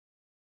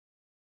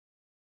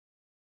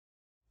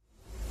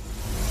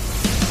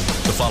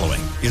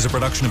following is a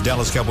production of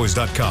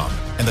DallasCowboys.com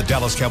and the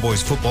Dallas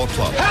Cowboys Football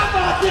Club. How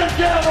about them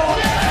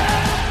Cowboys?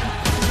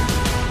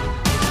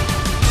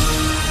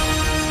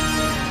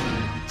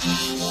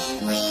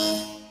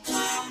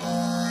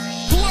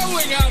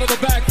 Blowing out of the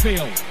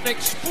backfield,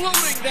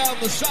 exploding down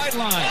the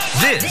sideline.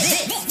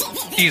 This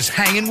is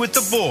Hanging with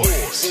the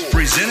Boys,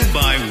 presented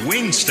by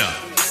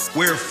Wingstop,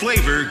 where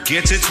flavor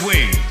gets its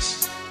wings.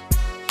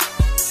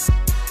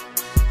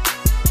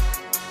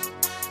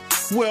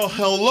 Well,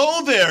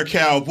 hello there,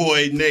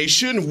 Cowboy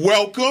Nation.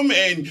 Welcome,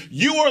 and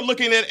you are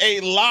looking at a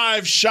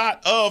live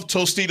shot of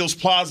Tostitos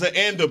Plaza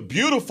and the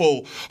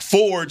beautiful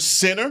Ford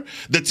Center.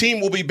 The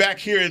team will be back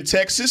here in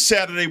Texas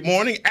Saturday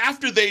morning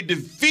after they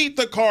defeat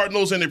the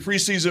Cardinals in the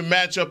preseason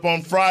matchup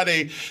on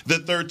Friday the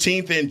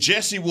 13th, and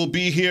Jesse will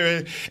be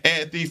here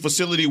at the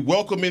facility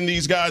welcoming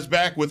these guys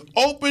back with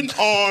open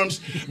arms.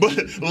 But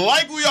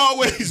like we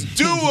always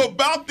do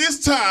about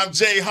this time,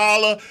 Jay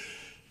Holler,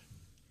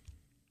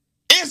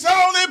 it's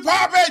on and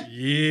poppin'!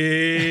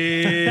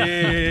 Yeah.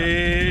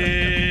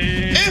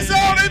 It's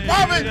on and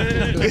poppin'!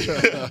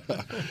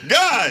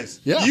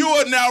 Guys, You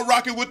are now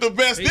rocking with the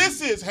best.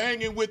 This is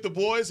Hanging with the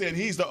Boys, and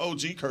he's the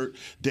OG Kurt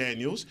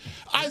Daniels.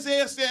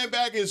 Isaiah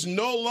Standback is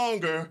no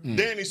longer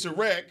Danny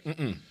Sarek,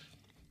 and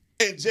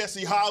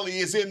Jesse Holly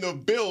is in the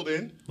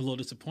building. I'm a little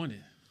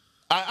disappointed.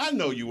 I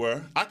know you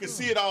were. I can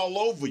see it all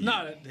over you.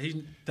 No, he's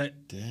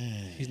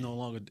no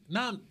longer.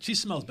 Nah, she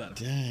smells better.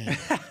 Dang.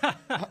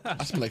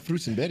 I smell like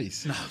fruits and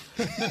berries. No.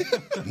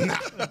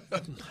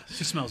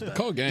 She smells better.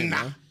 Cold game,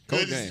 man.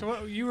 Cold game.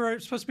 So you were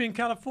supposed to be in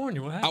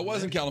California. What happened? I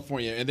was in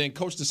California, and then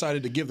Coach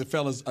decided to give the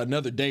fellas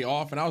another day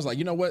off, and I was like,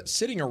 you know what?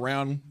 Sitting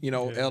around,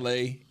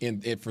 L.A.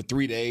 in for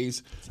 3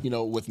 days,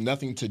 with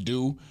nothing to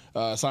do,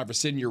 aside for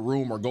sit in your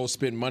room or go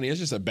spend money, it's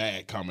just a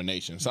bad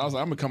combination. So I was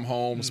like, I'm gonna come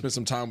home, spend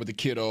some time with the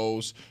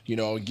kiddos,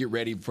 and get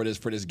ready for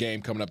this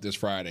game coming up this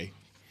Friday.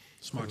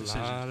 Smart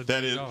decision.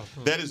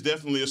 That is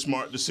definitely a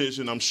smart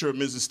decision. I'm sure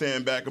Mrs.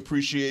 Standback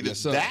appreciated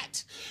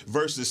that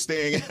versus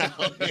staying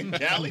out in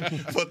Cali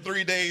for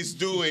 3 days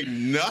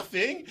doing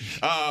nothing.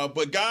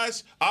 But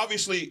guys,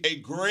 obviously a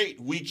great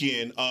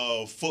weekend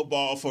of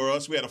football for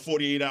us. We had a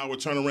 48-hour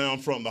turnaround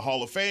from the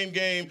Hall of Fame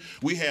game.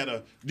 We had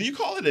do you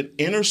call it an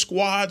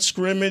inter-squad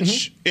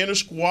scrimmage?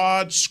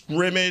 Inter-squad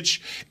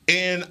scrimmage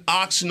in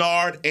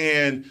Oxnard.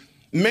 And,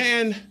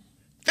 man,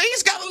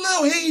 things got a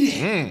little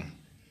heated.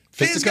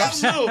 Things got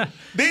a little.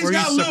 Were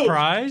you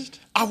surprised?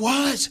 I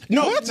was.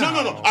 No.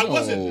 I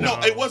wasn't. No,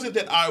 it wasn't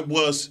that I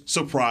was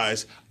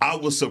surprised. I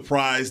was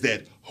surprised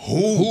that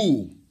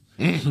who.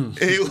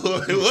 It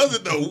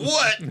wasn't the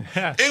what.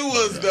 It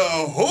was the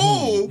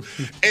who.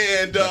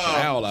 And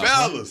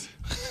fellas,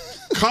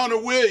 Connor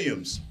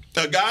Williams.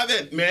 A guy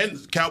that, man,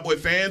 Cowboy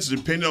fans,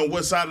 depending on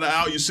what side of the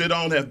aisle you sit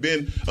on, have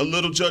been a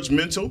little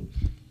judgmental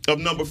of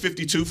number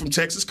 52 from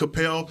Texas,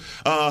 Capel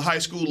High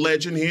School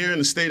legend here in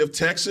the state of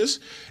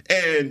Texas.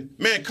 And,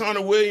 man,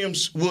 Connor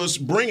Williams was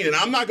bringing it.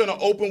 I'm not going to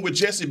open with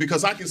Jesse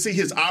because I can see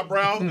his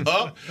eyebrow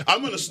up. I'm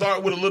going to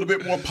start with a little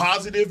bit more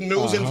positive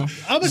news. I'm going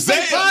to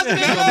say positive.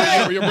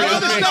 You're bringing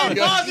it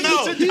I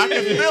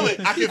can feel it.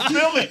 I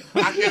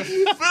can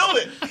feel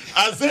it.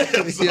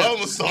 Isaiah, so I'm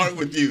going to start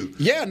with you.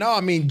 Yeah, no,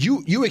 I mean,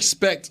 you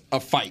expect a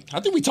fight. I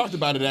think we talked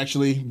about it,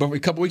 actually, but a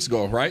couple weeks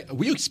ago, right?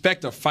 We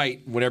expect a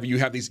fight whenever you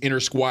have these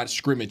inter-squad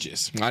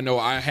scrimmages. I know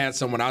I had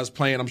some when I was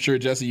playing. I'm sure,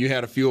 Jesse, you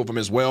had a few of them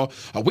as well.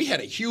 We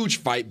had a huge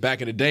fight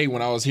back in the day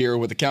when I was here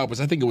with the Cowboys.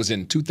 I think it was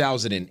in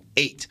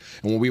 2008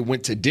 when we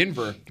went to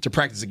Denver to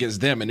practice against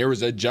them, and there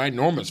was a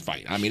ginormous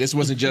fight. I mean, this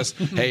wasn't just,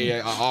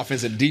 hey,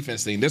 offense and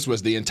defense thing. This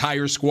was the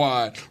entire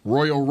squad,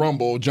 Royal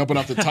Rumble, jumping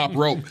off the top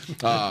rope.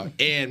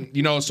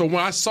 So when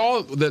I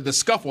saw the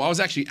scuffle, I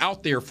was actually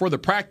out there for the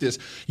practice.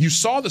 You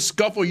saw the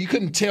scuffle. You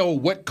couldn't tell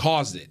what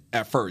caused it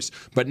at first.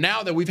 But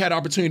now that we've had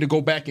opportunity to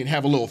go back and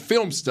have a little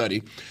film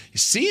study,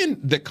 seeing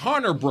the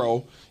Connor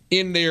bro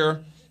in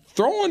there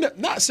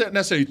not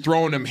necessarily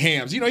throwing them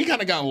hams. He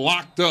kind of got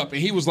locked up,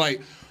 and he was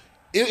like,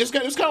 it's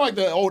kind of like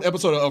the old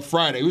episode of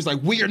Friday. He was like,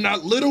 we are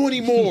not little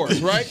anymore,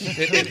 right?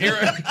 and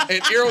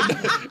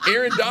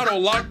Aaron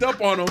Donald locked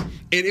up on him,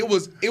 and it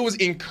was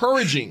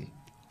encouraging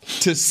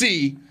to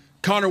see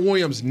Connor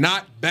Williams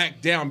not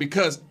back down,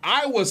 because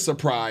I was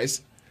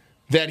surprised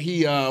that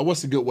he,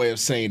 what's a good way of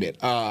saying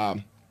it?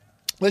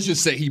 Let's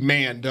just say he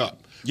manned up.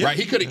 Yep. Right,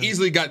 he could have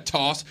easily got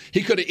tossed.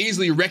 He could have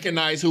easily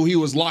recognized who he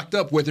was locked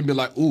up with and be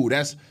like, "Ooh,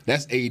 that's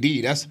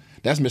AD. That's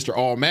Mr.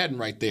 All Madden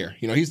right there."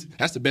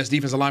 That's the best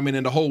defensive lineman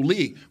in the whole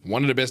league.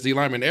 One of the best D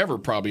linemen ever,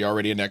 probably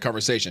already in that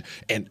conversation.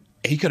 And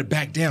he could have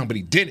backed down, but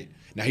he didn't.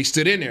 Now he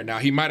stood in there. Now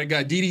he might have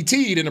got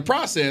DDT'd in the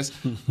process,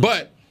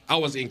 but I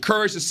was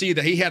encouraged to see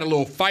that he had a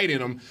little fight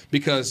in him,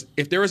 because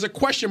if there is a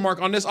question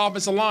mark on this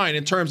offensive line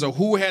in terms of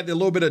who had a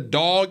little bit of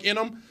dog in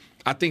him,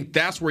 I think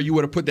that's where you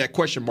would have put that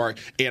question mark.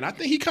 And I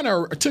think he kind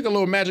of took a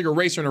little magic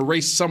eraser and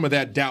erased some of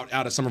that doubt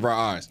out of some of our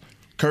eyes.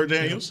 Kurt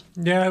Daniels?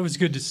 Yeah, it was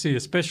good to see,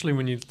 especially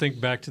when you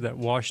think back to that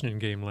Washington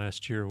game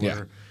last year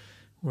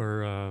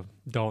where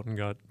Dalton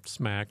got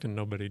smacked and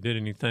nobody did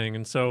anything.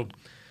 And so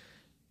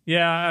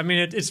Yeah, I mean,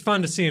 it's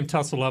fun to see him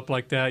tussle up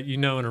like that. You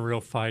know, in a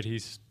real fight,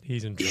 he's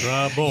in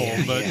trouble.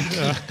 But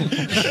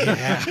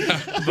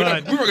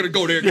we were going to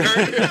go there,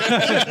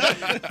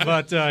 Kurt.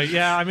 But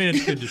yeah, I mean,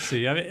 it's good to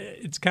see. I mean,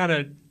 it's kind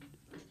of.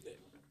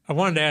 I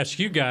wanted to ask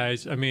you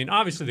guys. I mean,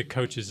 obviously the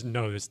coaches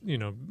know this. You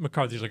know,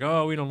 McCarthy's like,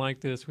 "Oh, we don't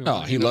like this." He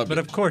loved it. But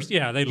of course,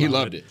 yeah, they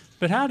loved it.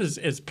 But how does,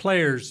 as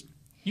players,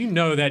 you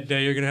know that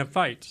day you're going to have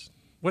fights?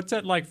 What's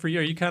that like for you?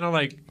 Are you kind of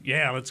like,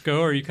 yeah, let's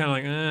go? Or are you kind of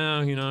like,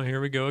 oh, you know, here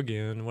we go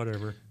again,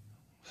 whatever?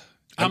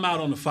 I'm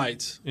out on the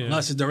fights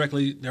unless it's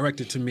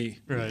directed to me.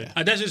 Right.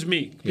 That's just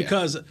me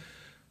because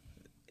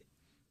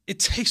it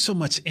takes so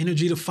much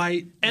energy to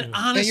fight. And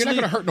honestly, and you're not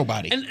going to hurt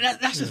nobody. And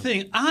that's the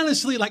thing.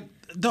 Honestly, like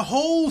the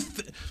whole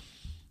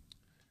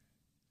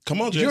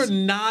Come on, Jason.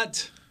 you're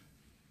not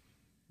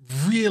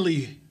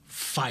really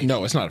fighting.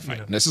 No, it's not a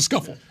fight. It's a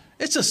scuffle.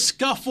 It's a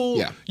scuffle.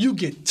 Yeah. You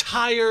get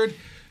tired.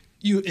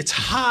 It's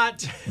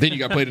hot. Then you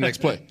got to play the next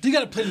play. You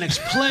got to play the next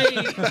play.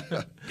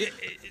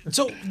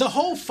 So the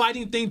whole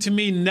fighting thing to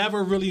me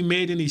never really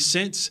made any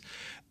sense.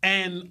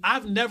 And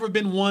I've never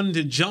been one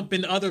to jump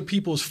in other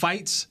people's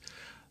fights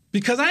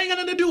because I ain't got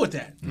nothing to do with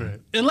that. Right.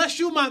 Unless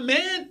you're my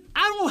man,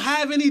 I don't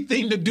have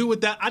anything to do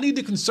with that. I need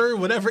to conserve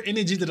whatever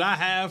energy that I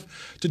have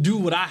to do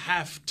what I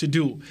have to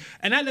do.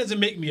 And that doesn't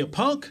make me a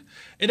punk.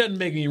 It doesn't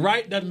make me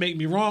right. Doesn't make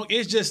me wrong.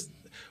 It's just,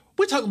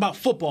 we're talking about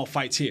football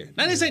fights here.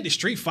 Now, this ain't the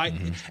street fight.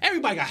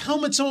 Everybody got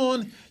helmets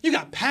on. You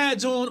got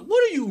pads on.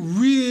 What are you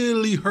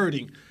really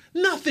hurting?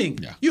 Nothing.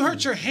 Yeah. You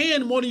hurt your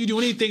hand more than you do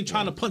anything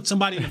trying to punch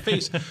somebody in the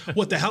face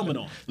with the helmet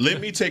on.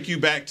 Let me take you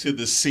back to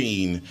the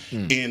scene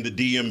in the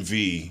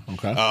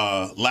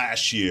DMV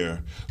last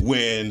year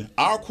when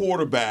our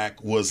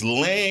quarterback was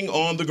laying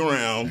on the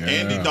ground,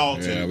 Andy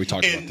Dalton, we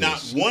talked and about not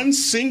this. one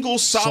single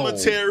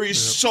solitary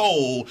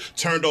soul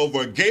turned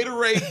over a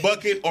Gatorade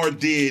bucket or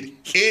did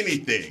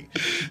anything.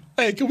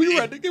 Hey, can we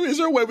run? Is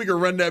there a way we can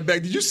run that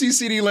back? Did you see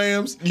CeeDee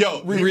Lamb's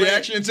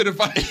reaction to the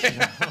fight?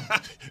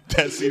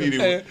 That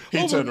CeeDee,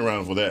 he turned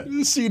around for that.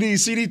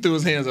 CeeDee threw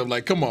his hands up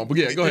like, come on. But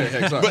yeah, go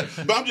ahead, Hex.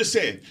 But I'm just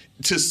saying,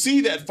 to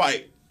see that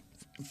fight,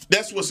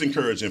 that's what's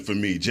encouraging for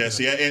me,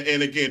 Jesse.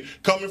 And again,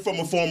 coming from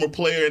a former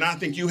player, and I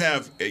think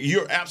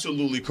you're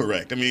absolutely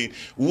correct. I mean,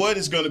 what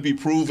is going to be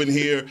proven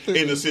here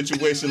in a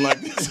situation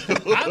like this?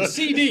 I'm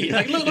CD.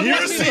 Like, look,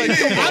 You're CD.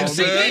 I'm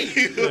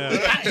CD.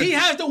 He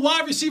has the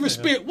wide receiver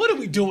spirit. What are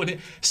we doing here?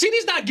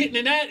 CD's not getting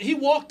in that. He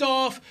walked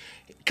off.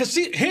 Because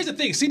here's the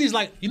thing. CD's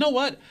like, you know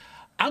what?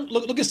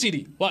 Look at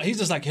CD. Well, he's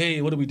just like, hey,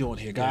 what are we doing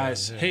here,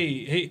 guys?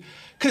 Hey.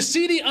 Because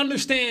CD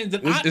understands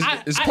that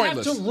I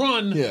have to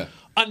run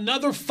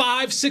another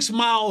 5-6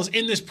 miles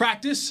in this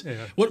practice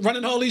with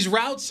running all these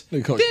routes.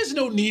 There's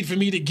no need for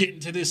me to get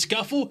into this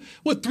scuffle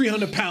with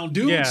 300-pound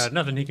dudes. Yeah,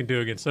 nothing he can do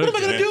against those. What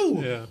am I going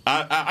to do? Yeah.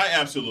 I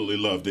absolutely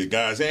loved it,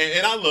 guys.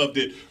 And I loved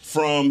it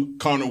from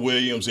Connor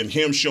Williams and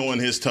him showing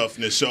his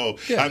toughness. So,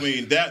 I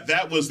mean,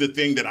 that was the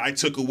thing that I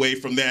took away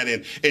from that.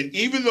 And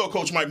even though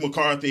Coach Mike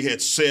McCarthy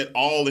had said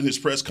all in his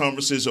press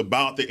conferences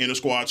about the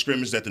inter-squad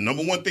scrimmage, that the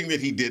number one thing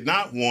that he did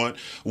not want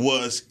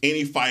was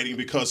any fighting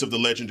because of the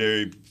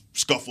legendary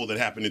scuffle that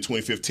happened in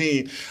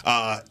 2015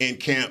 in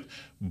camp.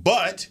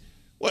 But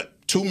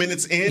 2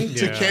 minutes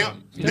into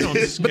camp? They don't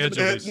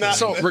schedule these things.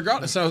 So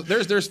regardless,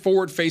 there's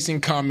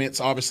forward-facing comments,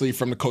 obviously,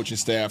 from the coaching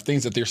staff,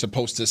 things that they're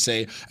supposed to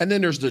say, and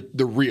then there's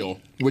the real,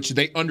 which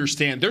they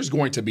understand there's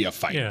going to be a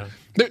fight. Yeah.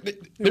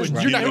 You're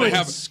not going to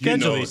have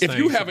schedule these if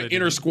you things have an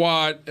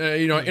inter-squad,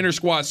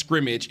 inter-squad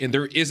scrimmage, and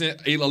there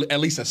isn't at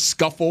least a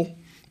scuffle,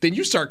 then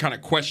you start kind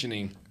of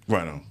questioning.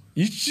 Right on.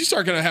 You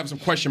start going to have some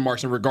question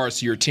marks in regards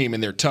to your team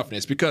and their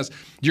toughness because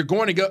you're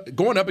going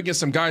up against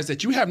some guys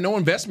that you have no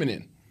investment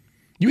in.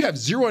 You have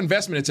zero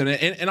investment in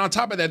it, and on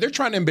top of that, they're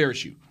trying to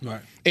embarrass you. Right.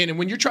 And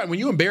when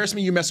you embarrass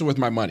me, you're messing with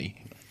my money,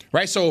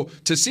 right? So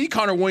to see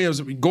Connor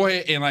Williams go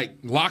ahead and like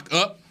lock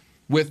up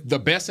with the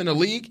best in the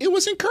league, it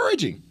was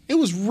encouraging. It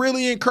was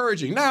really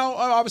encouraging. Now,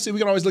 obviously, we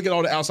can always look at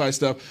all the outside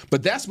stuff,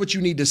 but that's what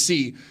you need to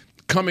see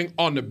coming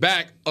on the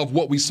back of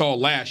what we saw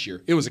last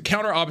year. It was a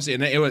counter, obviously,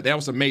 and that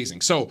was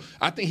amazing. So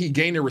I think he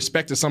gained the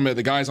respect of some of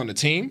the guys on the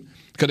team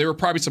because there were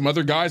probably some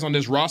other guys on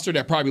this roster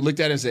that probably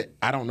looked at it and said,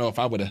 I don't know if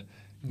I would have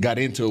got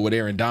into it with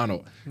Aaron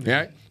Donald.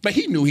 Right? But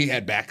he knew he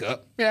had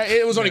backup. Yeah,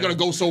 it was only going to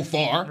go so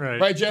far.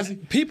 Right, Jesse?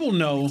 People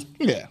know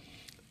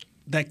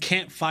that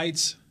camp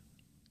fights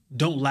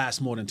don't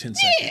last more than 10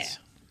 seconds.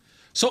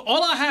 So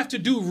all I have to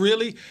do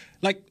really,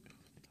 like,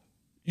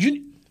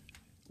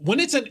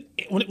 when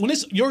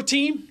it's your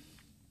team,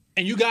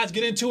 and you guys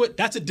get into it,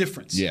 that's a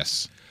difference.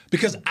 Yes.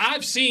 Because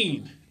I've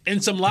seen in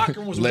some locker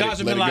rooms where guys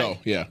have been like, oh,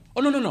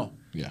 no.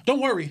 Yeah.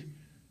 Don't worry.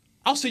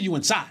 I'll see you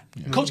inside.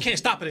 Yeah. Coach can't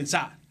stop it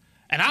inside.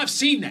 And I've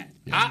seen that.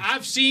 Yeah.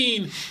 I've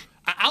seen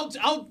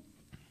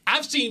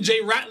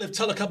Jay Ratliff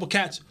tell a couple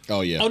cats,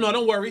 oh no,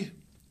 don't worry.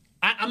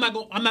 I'm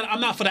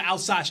not for the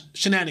outside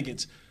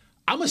shenanigans.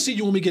 I'm gonna see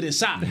you when we get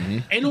inside. Mm-hmm.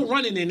 Ain't no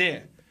running in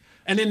there.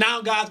 And then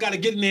now guys got to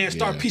get in there and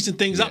start piecing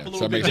things up a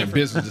little bit. Start making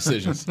business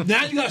decisions.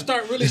 Now you got to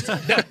start really.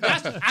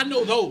 I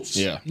know those.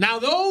 Yeah. Now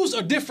those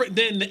are different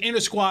than the inner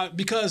squad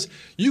because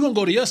you're gonna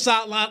go to your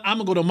sideline. I'm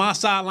gonna go to my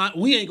sideline.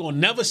 We ain't gonna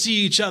never see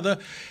each other.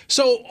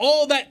 So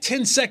all that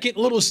 10-second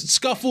little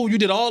scuffle you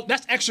did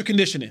that's extra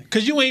conditioning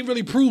because you ain't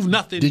really proved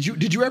nothing. Did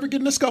you ever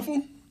get in a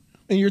scuffle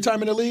in your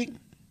time in the league?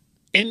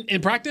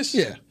 In practice?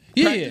 Yeah.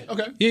 Yeah.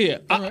 Okay. Yeah.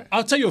 Right.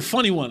 I'll tell you a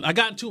funny one. I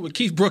got into it with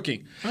Keith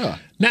Brooking.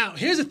 Now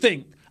here's the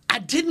thing. I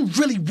didn't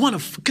really want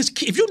to, because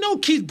if you know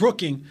Keith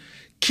Brooking,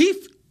 he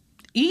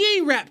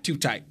ain't wrapped too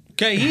tight.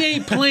 Okay, he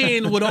ain't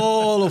playing with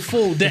all a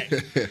full deck.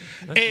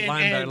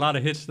 And a lot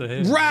of hits to the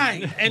head.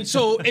 Right, and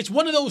so it's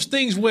one of those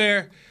things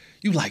where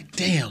you like,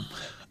 damn,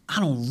 I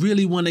don't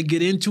really want to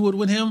get into it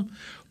with him,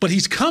 but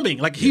he's coming.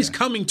 Like he's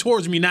coming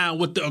towards me now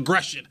with the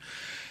aggression,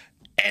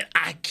 and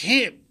I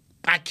can't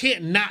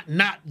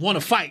not want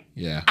to fight.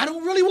 Yeah, I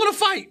don't really want to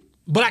fight.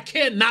 But I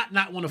can't not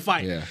want to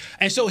fight. Yeah.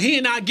 And so he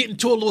and I get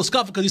into a little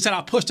scuffle because he said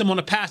I pushed him on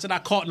the pass that I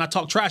caught and I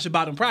talked trash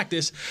about in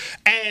practice.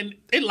 And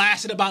it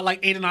lasted about like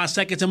 8 or 9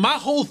 seconds. And my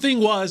whole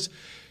thing was,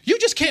 you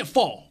just can't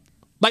fall.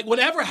 Like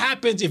whatever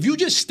happens, if you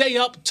just stay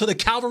up till the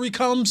cavalry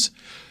comes,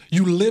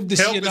 you live to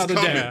see another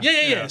day.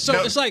 Yeah.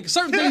 So it's like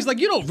certain things like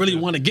you don't really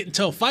want to get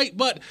into a fight,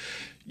 but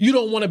you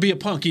don't want to be a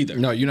punk either.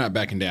 No, you're not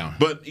backing down.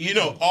 But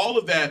all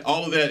of that,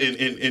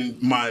 and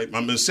I'm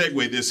going to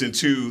segue this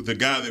into the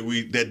guy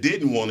that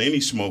didn't want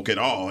any smoke at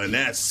all, and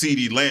that's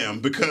CeeDee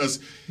Lamb, because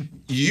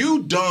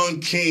you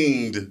Don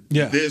King'd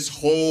this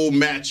whole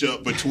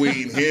matchup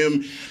between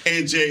him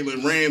and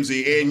Jalen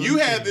Ramsey, and you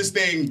had this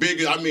thing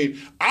bigger. I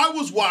mean, I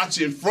was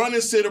watching front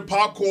and center,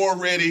 popcorn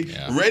ready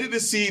to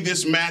see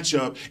this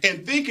matchup,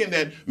 and thinking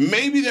that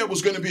maybe there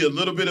was going to be a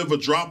little bit of a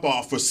drop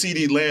off for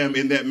CeeDee Lamb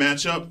in that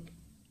matchup.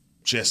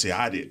 Jesse,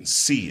 I didn't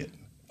see it.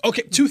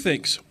 Okay, 2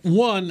 things.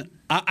 One,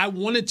 I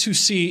wanted to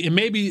see, and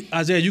maybe,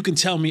 Isaiah, you can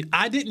tell me,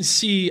 I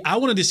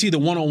wanted to see the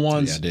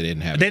one-on-ones. Yeah, they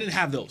didn't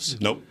have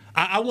those. Nope.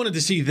 I wanted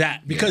to see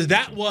that because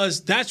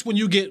that's when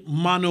you get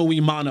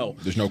mano-y-mano.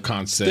 There's no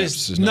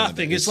concepts. There's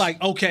nothing. It's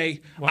like, okay,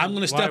 I'm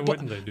going to step up. Why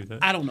wouldn't they do that?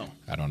 I don't know.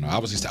 I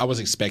was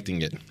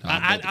expecting it.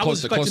 I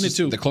was expecting it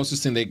too. The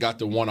closest thing they got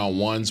to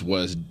one-on-ones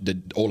was the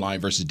O-line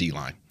versus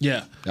D-line.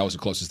 Yeah. That was the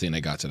closest thing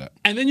they got to that.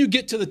 And then you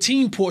get to the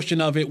team portion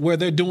of it where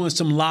they're doing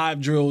some live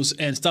drills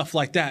and stuff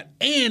like that.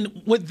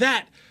 And with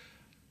that,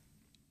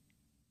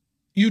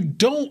 you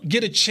don't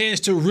get a chance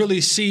to really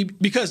see,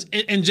 because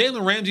in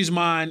Jalen Ramsey's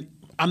mind,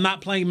 I'm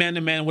not playing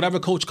man-to-man. Whatever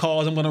coach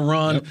calls, I'm going to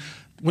run. Yep.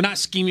 We're not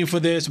scheming for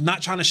this. I'm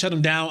not trying to shut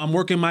him down. I'm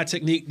working my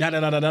technique,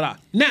 da-da-da-da-da.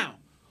 Now,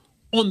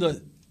 on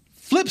the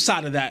flip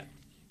side of that,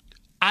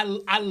 I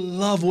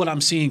love what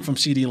I'm seeing from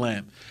CeeDee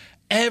Lamb.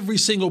 Every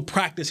single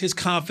practice, his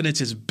confidence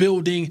is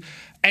building,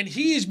 and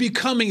he is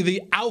becoming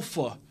the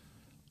alpha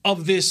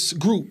of this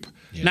group.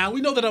 Yeah. Now,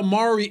 we know that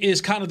Amari is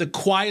kind of the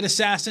quiet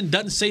assassin,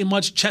 doesn't say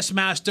much, chess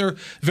master,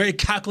 very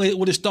calculated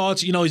with his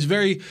thoughts. He's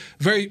very,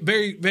 very,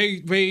 very,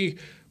 very, very...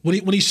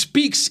 When he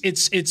speaks,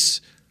 it's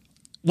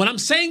when I'm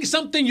saying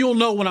something, you'll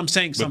know when I'm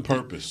saying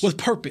something. With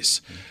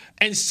purpose.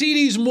 And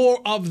CeeDee's more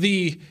of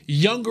the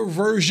younger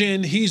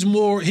version. He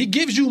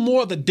gives you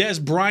more of the Des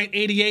Bryant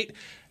 88.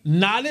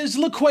 Not as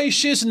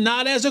loquacious,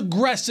 not as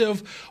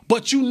aggressive,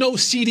 but you know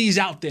CeeDee's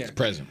out there.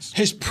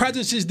 His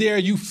presence is there.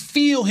 You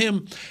feel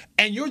him,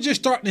 and you're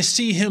just starting to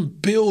see him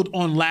build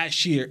on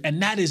last year,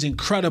 and that is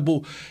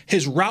incredible.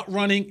 His route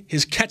running,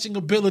 his catching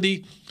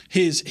ability,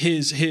 his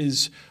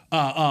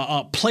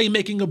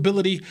playmaking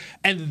ability,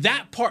 and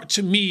that part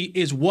to me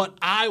is what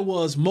I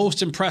was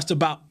most impressed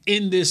about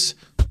in this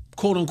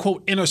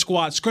quote-unquote inner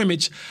squad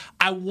scrimmage.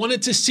 I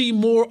wanted to see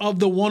more of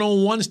the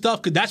one-on-one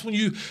stuff because that's when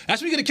you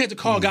get a chance to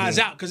call guys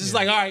out, because it's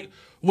like, all right,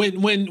 when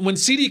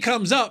CeeDee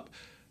comes up,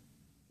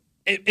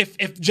 if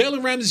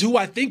Jalen Ramsey is who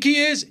I think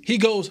he is, he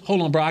goes,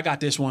 hold on, bro, I got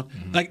this one.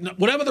 Like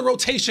whatever the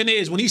rotation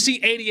is, when you see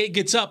 88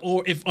 gets up,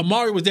 or if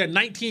Amari was there,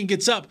 19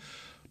 gets up,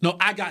 no,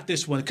 I got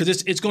this one because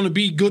it's going to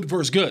be good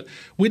versus good.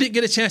 We didn't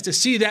get a chance to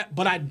see that,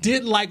 but I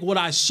did like what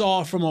I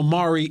saw from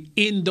Amari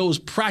in those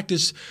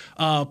practice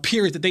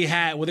periods that they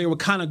had where they were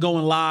kind of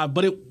going live,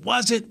 but it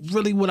wasn't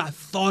really what I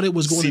thought it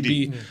was going to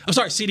be. I'm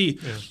sorry,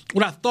 CeeDee. Yeah.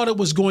 What I thought it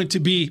was going to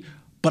be,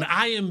 but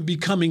I am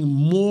becoming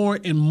more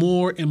and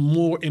more and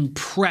more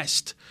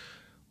impressed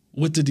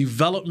with the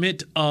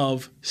development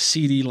of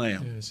CeeDee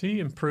Lamb. Yeah, is he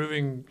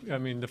improving? I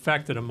mean, the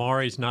fact that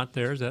Amari's not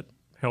there, is that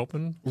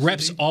helping?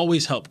 Reps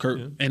always help, Kurt.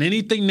 Yeah. And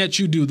anything that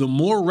you do, the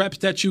more reps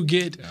that you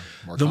get,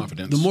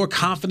 the more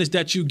confidence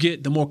that you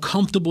get, the more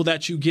comfortable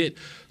that you get.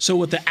 So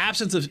with the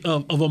absence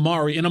of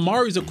Amari, and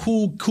Amari's a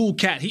cool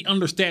cat. He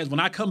understands when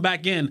I come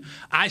back in,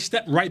 I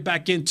step right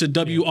back into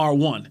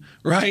WR1,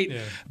 right?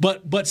 Yeah.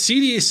 But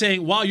CeeDee is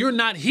saying, while you're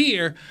not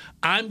here,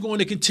 I'm going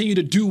to continue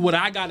to do what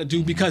I got to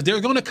do, because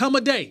there's going to come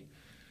a day.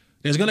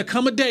 There's going to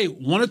come a day.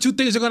 One or two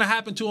things are going to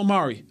happen to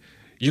Amari.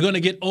 You're going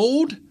to get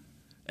old,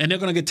 and they're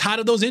going to get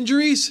tired of those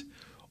injuries,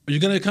 or you're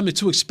going to become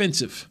too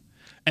expensive,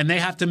 and they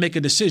have to make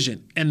a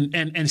decision. And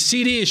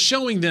CeeDee is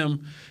showing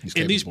them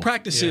in these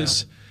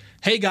practices,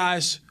 hey,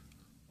 guys,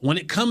 when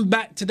it comes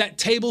back to that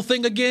table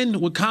thing again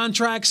with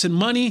contracts and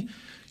money,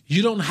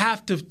 you don't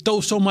have to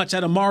throw so much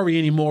at Amari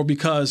anymore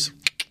because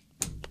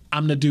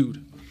I'm the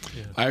dude.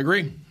 Yeah. I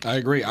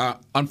agree.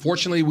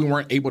 Unfortunately, we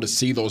weren't able to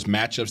see those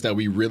matchups that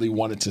we really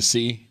wanted to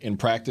see in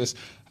practice.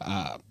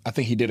 I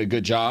think he did a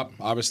good job,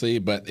 obviously,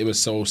 but it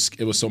was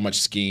so much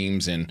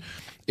schemes and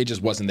it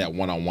just wasn't that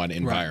one-on-one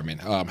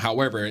environment. Right.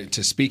 However,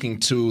 speaking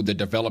to the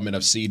development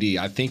of CD,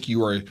 I think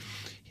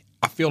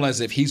I feel as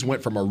if he's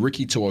went from a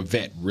rookie to a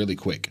vet really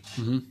quick.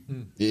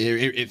 Mm-hmm.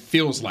 It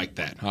feels like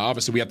that.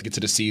 Obviously, we have to get to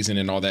the season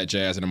and all that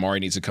jazz, and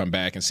Amari needs to come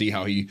back and see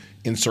how he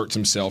inserts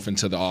himself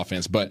into the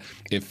offense. But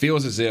it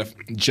feels as if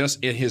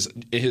just in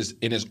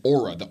his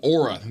aura, the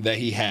aura that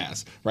he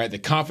has, right, the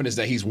confidence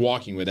that he's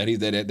walking with, that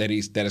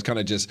is kind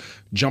of just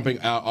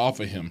jumping out off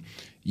of him.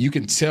 You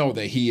can tell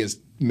that he has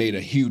made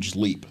a huge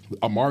leap.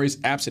 Amari's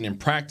absent in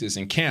practice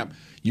and camp.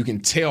 You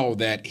can tell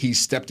that he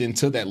stepped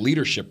into that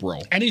leadership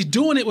role. And he's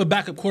doing it with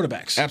backup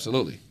quarterbacks.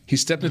 Absolutely. He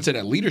stepped into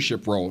that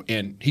leadership role,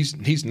 and he's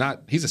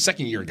a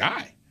second-year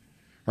guy,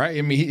 right?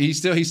 I mean, he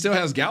still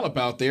has Gallup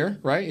out there,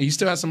 right? He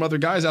still has some other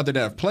guys out there that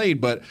have played,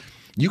 but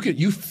you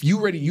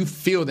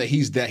feel that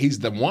he's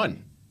the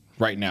one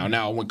right now.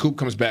 Now, when Coop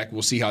comes back,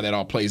 we'll see how that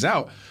all plays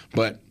out,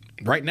 but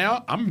right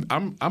now,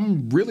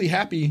 I'm really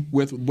happy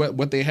with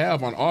what they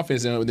have on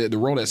offense and the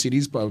role that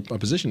CD's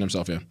positioned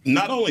himself in.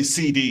 Not only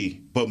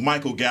CD, but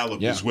Michael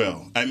Gallup as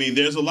well. I mean,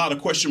 there's a lot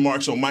of question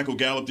marks on Michael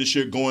Gallup this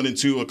year going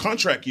into a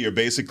contract year,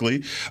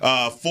 basically,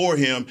 for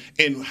him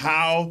and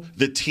how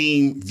the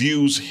team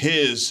views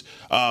his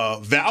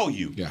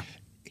value. Yeah.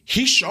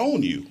 He's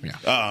shown you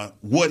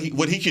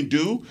what he can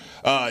do,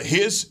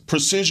 his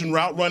precision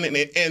route running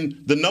and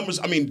the numbers,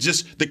 I mean,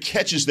 just the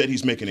catches that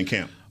he's making in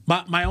camp.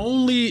 My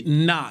only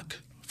knock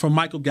for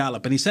Michael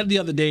Gallup, and he said it the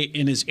other day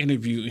in his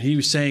interview, he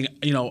was saying,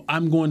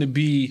 I'm going to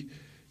be,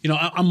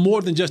 I'm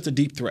more than just a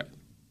deep threat,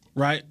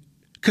 right?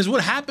 Because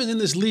what happens in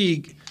this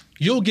league,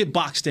 you'll get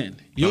boxed in.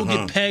 You'll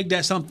get pegged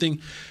at something.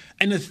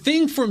 And the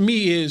thing for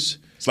me is,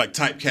 it's like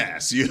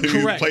typecast. You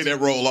play that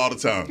role all the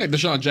time. Like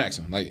Deshaun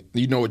Jackson. Like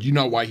you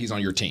know why he's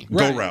on your team.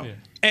 Right. Go route. Yeah.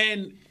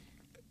 And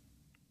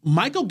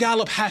Michael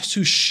Gallup has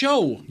to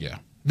show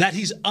that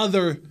he's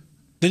other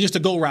than just a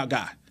go route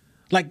guy.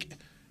 Like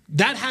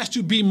that has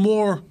to be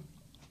more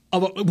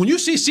of a. When you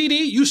see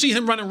CD, you see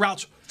him running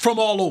routes from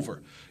all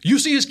over. You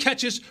see his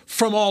catches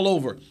from all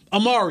over.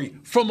 Amari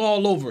from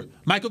all over.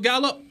 Michael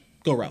Gallup,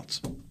 go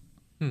routes.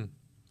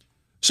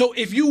 So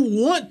if you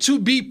want to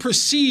be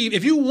perceived,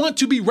 if you want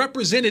to be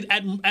represented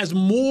as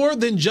more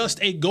than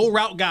just a go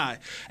route guy,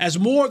 as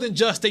more than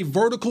just a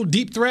vertical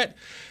deep threat,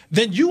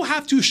 then you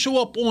have to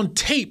show up on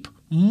tape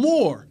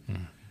more.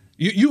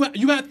 You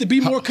have to be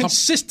more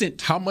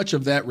consistent. How much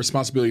of that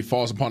responsibility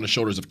falls upon the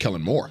shoulders of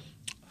Kellen Moore?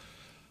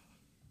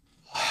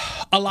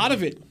 A lot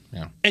of it.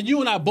 Yeah. And you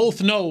and I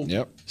both know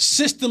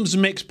systems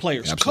makes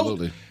players.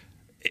 Absolutely.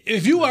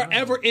 If you are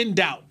ever in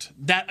doubt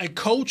that a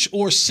coach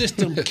or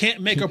system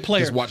can't make a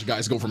player, just watch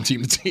guys go from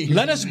team to team.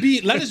 Let us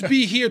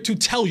be here to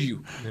tell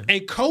you,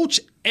 a coach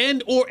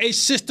and or a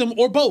system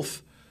or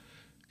both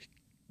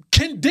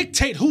can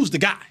dictate who's the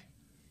guy.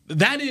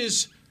 That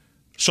is.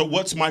 So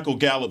what's Michael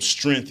Gallup's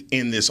strength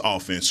in this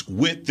offense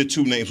with the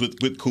two names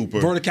with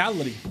Cooper?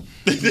 Verticality.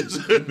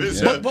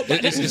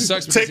 It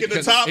sucks taking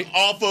the top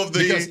off of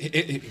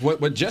the.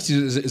 What Jesse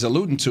is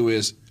alluding to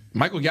is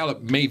Michael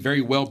Gallup may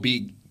very well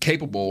be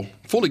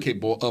fully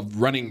capable of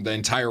running the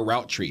entire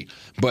route tree,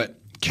 but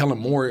Kellen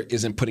Moore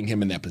isn't putting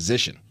him in that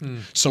position.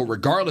 So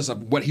regardless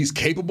of what he's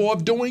capable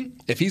of doing,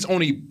 if he's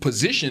only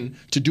positioned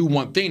to do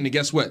one thing, then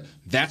guess what?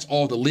 That's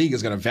all the league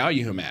is going to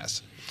value him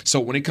as. So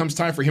when it comes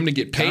time for him to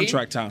get paid,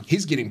 contract time,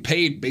 he's getting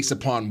paid based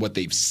upon what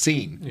they've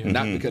seen,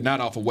 not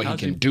off of what he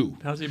can do.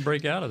 How does he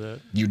break out of that?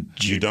 You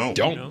don't.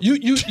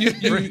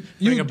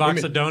 Bring a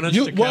box of donuts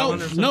to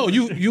Kellen or something?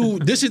 No,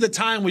 this is the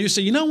time where you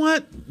say, you know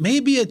what?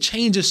 Maybe a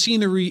change of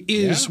scenery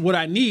is what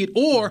I need.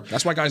 Or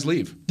that's why guys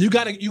leave. You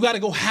gotta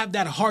go have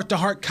that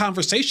heart-to-heart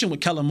conversation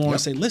with Kellen Moore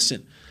and say,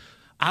 listen,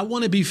 I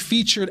want to be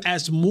featured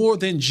as more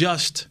than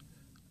just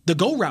the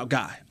go route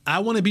guy. I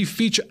want to be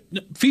feature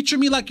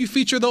me like you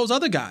feature those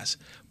other guys.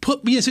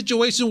 Put me in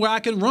situations where I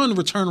can run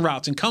return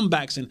routes and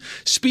comebacks and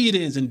speed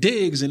ins and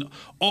digs and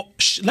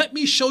let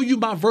me show you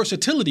my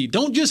versatility.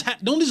 Don't just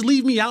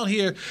leave me out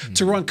here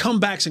to run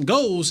comebacks and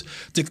goes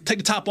to take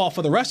the top off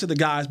for the rest of the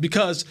guys,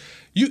 because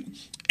you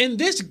in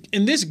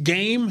this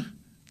game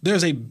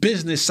there's a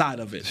business side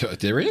of it.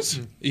 There is?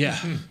 Yeah.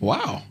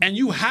 Wow. And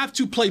you have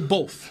to play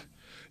both.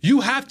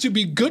 You have to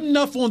be good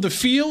enough on the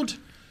field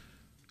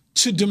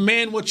to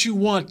demand what you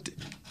want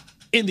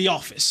in the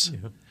office.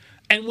 Yeah.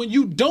 And when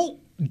you don't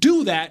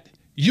do that,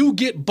 you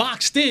get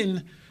boxed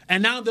in,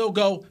 and now they'll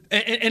go,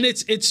 and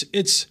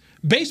it's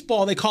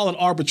baseball, they call it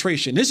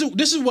arbitration. This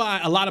is why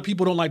a lot of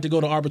people don't like to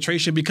go to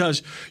arbitration,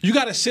 because you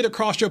got to sit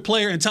across your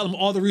player and tell him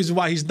all the reasons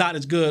why he's not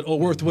as good or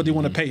worth what they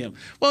want to pay him.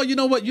 Well, you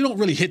know what? You don't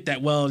really hit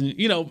that well. And,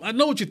 I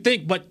know what you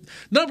think, but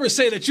numbers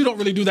say that you don't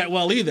really do that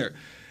well either.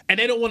 And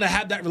they don't want to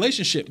have that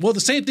relationship. Well, the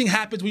same thing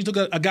happens when you look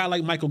at a guy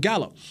like Michael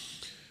Gallup.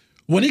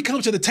 When he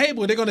comes to the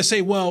table, they're going to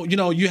say, well,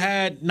 you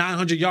had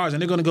 900 yards.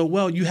 And they're going to go,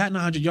 well, you had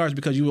 900 yards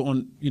because you were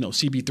on,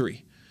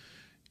 CB3.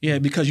 Yeah,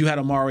 because you had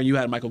Amari and you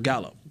had Michael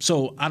Gallup.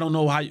 So I don't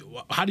know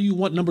how do you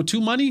want number 2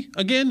 money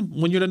again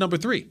when you're the number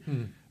 3?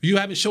 You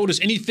haven't showed us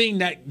anything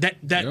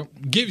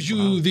that gives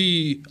you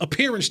the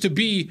appearance to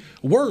be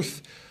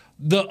worth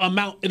the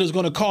amount it is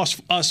going to cost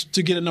us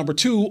to get a number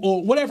 2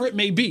 or whatever it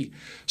may be.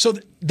 So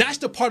that's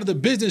the part of the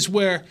business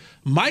where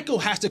Michael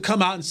has to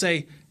come out and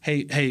say,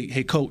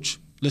 hey, coach,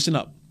 listen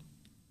up.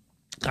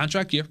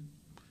 Contract year.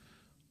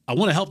 I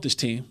want to help this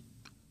team,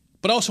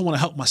 but I also want to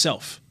help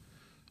myself.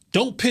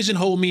 Don't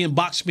pigeonhole me and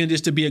box me in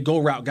just to be a go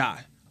route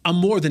guy. I'm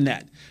more than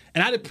that.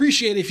 And I'd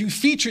appreciate it if you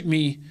featured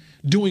me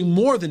doing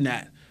more than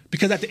that,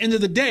 because at the end of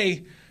the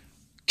day,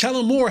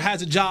 Kellen Moore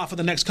has a job for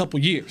the next couple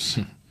years.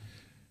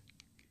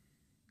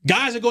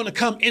 Guys are going to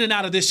come in and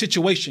out of this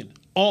situation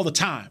all the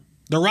time.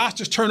 The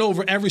rosters turn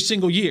over every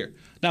single year.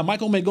 Now,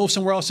 Michael may go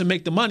somewhere else and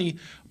make the money,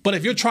 but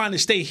if you're trying to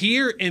stay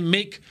here and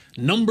make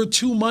number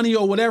 2 money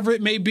or whatever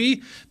it may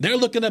be, they're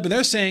looking up and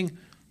they're saying,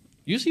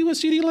 you see what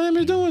CeeDee Lamb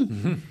is doing?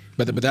 Mm-hmm.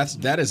 But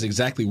that is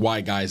exactly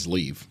why guys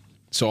leave.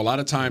 So a lot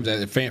of times,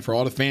 for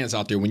all the fans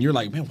out there, when you're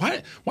like, man,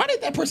 why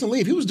did that person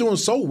leave? He was doing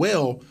so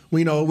well,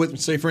 with,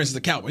 say, for instance,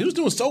 the Cowboys. He was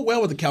doing so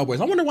well with the Cowboys.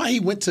 I wonder why he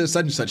went to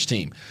such and such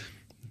team.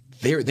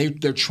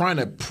 They're trying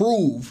to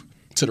prove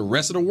to the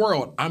rest of the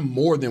world, I'm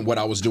more than what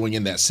I was doing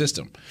in that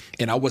system,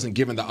 and I wasn't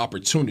given the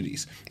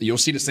opportunities. You'll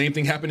see the same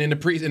thing happen in the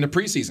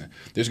preseason.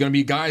 There's going to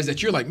be guys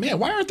that you're like, man,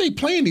 why aren't they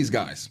playing these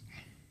guys?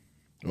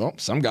 Well,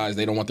 some guys,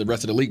 they don't want the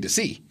rest of the league to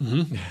see.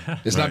 Mm-hmm.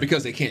 It's not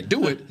because they can't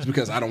do it. It's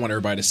because I don't want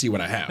everybody to see what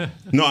I have.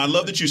 No, I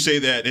love that you say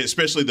that,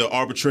 especially the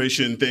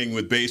arbitration thing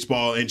with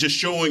baseball and just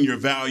showing your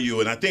value.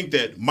 And I think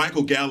that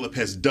Michael Gallup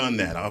has done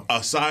that.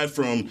 Aside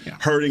from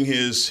hurting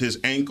his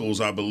ankles,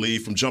 I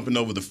believe, from jumping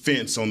over the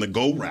fence on the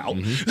go route.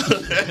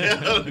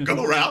 Mm-hmm.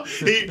 Go route.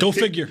 Go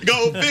figure.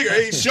 Go figure.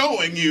 He's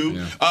showing you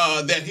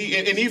that he,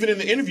 and even in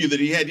the interview that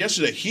he had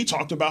yesterday, he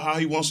talked about how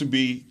he wants to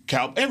be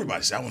Cowboy.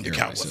 Everybody said, I want to be a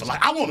Cowboy for life.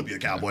 I want to be a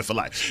Cowboy for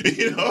life.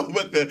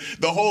 But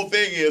the whole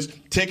thing is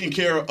taking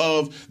care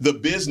of the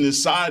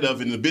business side of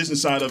it, and the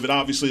business side of it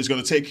obviously is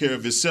going to take care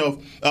of itself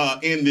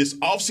in this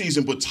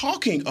offseason. But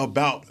talking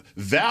about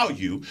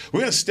value,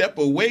 we're going to step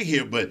away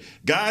here. But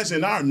guys,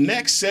 in our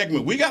next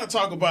segment, we got to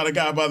talk about a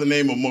guy by the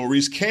name of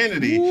Maurice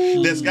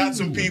Kennedy that's got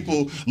some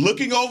people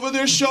looking over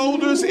their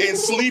shoulders and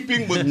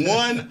sleeping with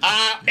one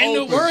eye open. In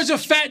the words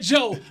of Fat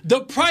Joe,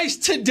 the price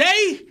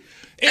today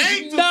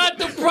is not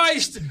the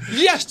price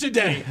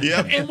yesterday.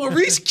 Yep. And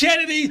Maurice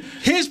Kennedy,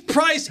 his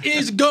price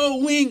is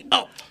going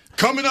up.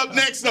 Coming up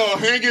next, though,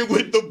 Hanging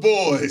with the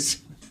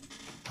Boys.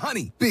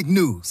 Honey, big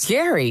news.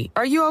 Gary,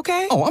 are you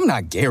okay? Oh, I'm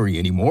not Gary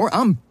anymore.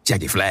 I'm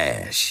Jackie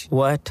Flash.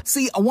 What?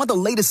 See, I want the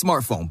latest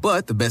smartphone,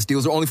 but the best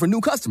deals are only for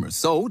new customers.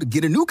 So, to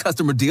get a new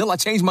customer deal, I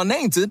changed my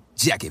name to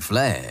Jackie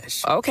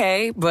Flash.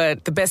 Okay,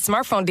 but the best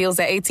smartphone deals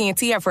at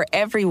AT&T are for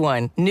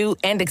everyone, new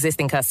and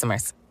existing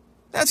customers.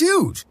 That's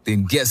huge.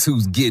 Then guess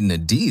who's getting a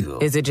deal?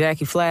 Is it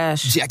Jackie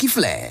Flash? Jackie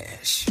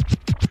Flash.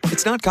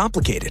 It's not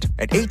complicated.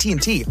 At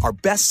AT&T, our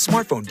best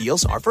smartphone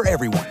deals are for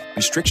everyone.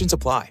 Restrictions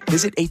apply.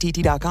 Visit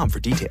AT&T.com for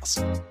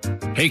details.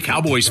 Hey,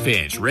 Cowboys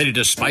fans, ready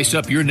to spice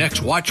up your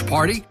next watch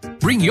party?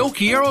 Bring Yo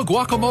Quiero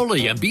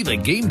guacamole and be the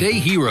game day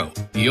hero.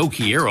 Yo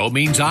Quiero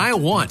means I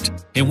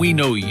want, and we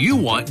know you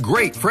want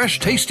great,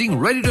 fresh-tasting,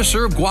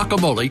 ready-to-serve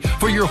guacamole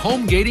for your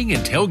home gating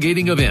and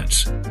tailgating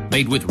events.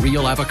 Made with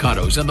real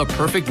avocados and the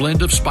perfect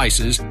blend of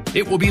spices,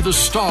 it will be the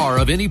star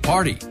of any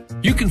party.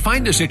 You can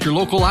find us at your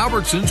local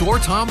Albertsons or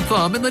Tom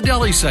Thumb in the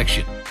deli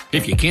section.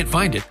 If you can't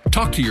find it,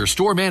 talk to your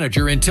store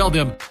manager and tell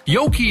them,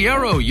 Yo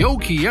Quiero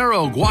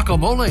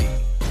guacamole.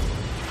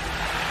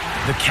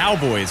 The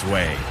Cowboys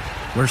way,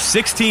 where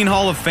 16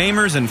 Hall of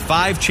Famers and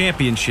 5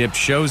 championships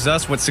shows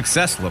us what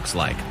success looks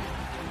like.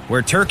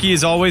 Where turkey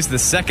is always the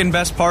second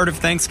best part of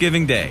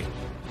Thanksgiving Day.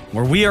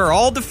 Where we are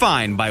all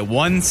defined by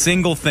one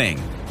single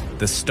thing,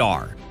 the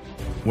star.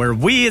 Where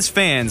we as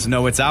fans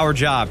know it's our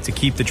job to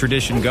keep the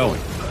tradition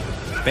going.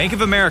 Bank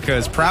of America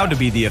is proud to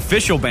be the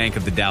official bank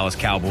of the Dallas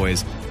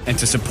Cowboys and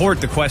to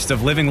support the quest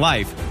of living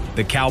life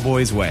the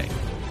Cowboys way.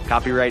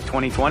 Copyright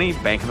 2020,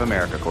 Bank of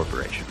America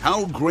Corporation.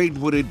 How great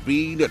would it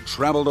be to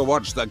travel to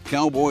watch the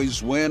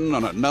Cowboys win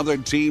on another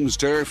team's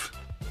turf?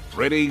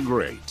 Pretty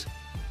great.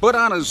 But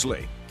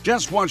honestly,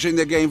 just watching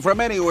the game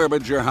from anywhere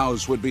but your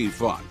house would be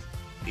fun.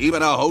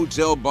 Even a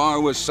hotel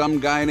bar with some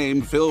guy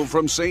named Phil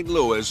from St.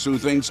 Louis who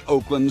thinks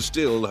Oakland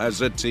still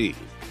has a team.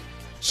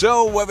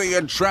 So whether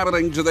you're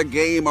traveling to the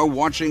game or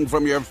watching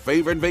from your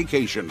favorite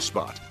vacation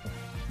spot,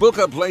 book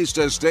a place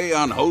to stay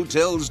on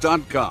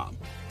Hotels.com.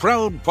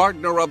 Proud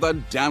partner of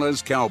the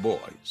Dallas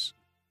Cowboys.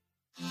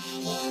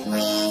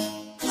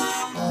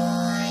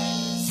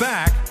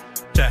 Back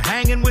to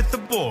Hanging with the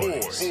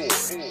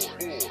Boys.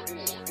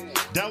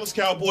 Dallas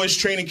Cowboys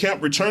training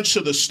camp returns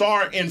to the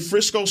Star in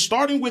Frisco,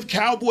 starting with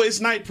Cowboys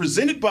Night,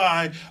 presented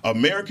by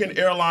American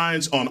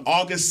Airlines on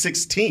August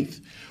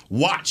 16th.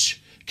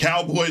 Watch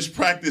Cowboys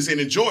practice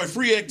and enjoy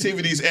free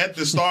activities at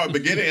the Star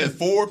beginning at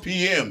 4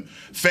 p.m.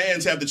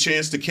 Fans have the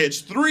chance to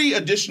catch 3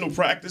 additional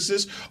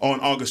practices on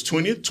August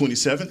 20th,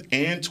 27th,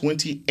 and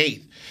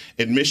 28th.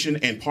 Admission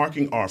and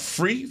parking are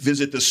free.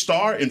 Visit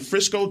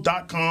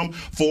thestarinfrisco.com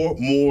for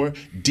more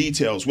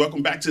details.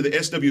 Welcome back to the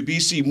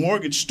SWBC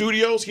Mortgage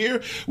Studios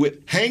here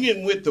with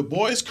Hanging with the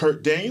Boys,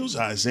 Kurt Daniels,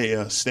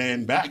 Isaiah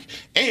Stanback,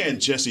 and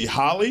Jesse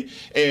Holly.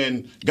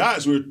 And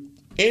guys, we're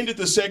ended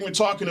the segment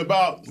talking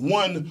about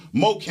one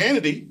Mo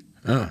Kennedy.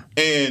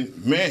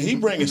 And, man, he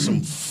bringing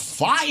some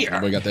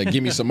fire. We got that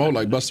give me some more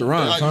like Busta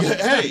Rhymes, huh?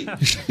 Hey.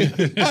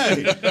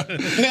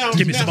 Now,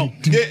 give me some more.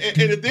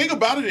 And the thing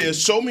about it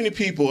is so many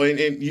people,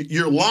 and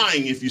you're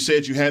lying if you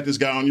said you had this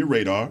guy on your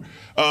radar.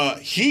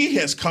 He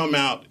has come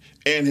out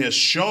and has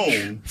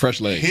shown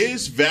fresh legs.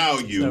 His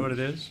value. Is that what it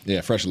is?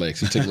 Yeah, fresh legs.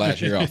 He took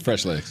last year off.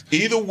 Fresh legs.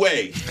 Either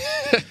way,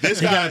 this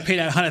he guy got to pay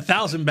that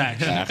 $100,000 back.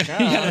 he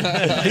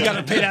got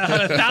to pay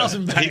that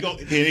 $100,000 back.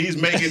 And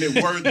he's making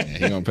it worth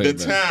the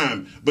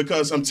time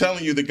because I'm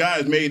telling you, the guy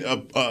has made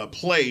a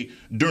play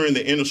during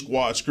the inter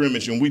squad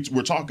scrimmage, and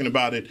we're talking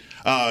about it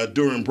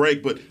during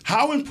break. But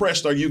how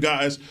impressed are you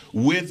guys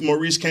with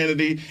Maurice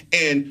Kennedy,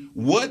 and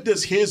what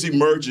does his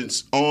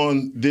emergence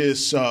on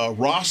this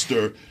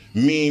roster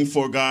mean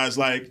for guys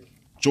like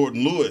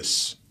Jordan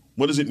Lewis?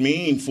 What does it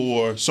mean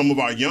for some of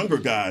our younger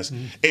guys?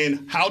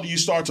 And how do you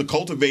start to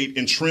cultivate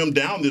and trim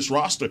down this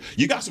roster?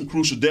 You got some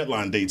crucial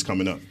deadline dates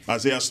coming up.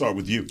 Isaiah, I'll start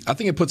with you. I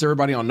think it puts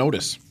everybody on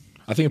notice.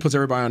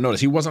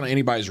 He wasn't on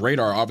anybody's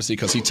radar, obviously,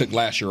 because he took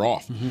last year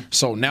off.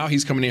 So now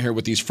he's coming in here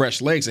with these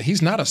fresh legs, and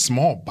he's not a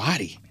small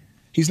body.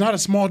 He's not a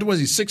small, was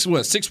he 6'1",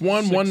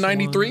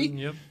 193?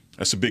 Yep.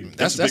 That's a big.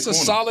 That's a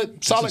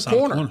solid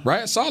corner,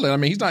 right? Solid. I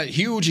mean, he's not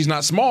huge. He's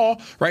not small,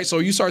 right? So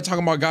you start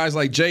talking about guys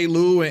like Jay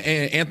Lou and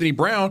Anthony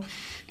Brown.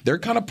 They're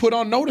kind of put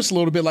on notice a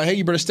little bit, like, hey,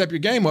 you better step your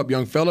game up,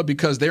 young fella,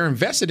 because they're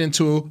invested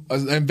into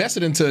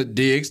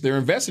Diggs, they're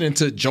invested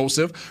into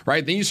Joseph,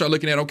 right? Then you start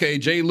looking at, okay,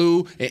 Jay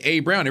Lou and A.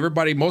 Brown.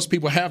 Most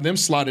people have them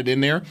slotted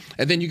in there,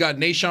 and then you got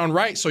Nashawn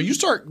Wright. So you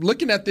start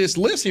looking at this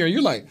list here, and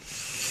you're like,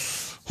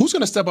 who's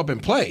going to step up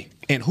and play?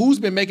 And who's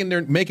been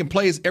making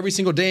plays every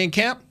single day in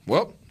camp?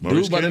 Well,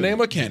 dude by the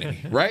name of Kennedy,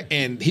 right?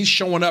 And he's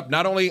showing up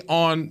not only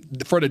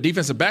for the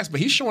defensive backs,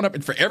 but he's showing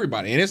up for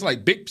everybody. And it's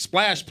like big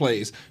splash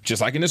plays,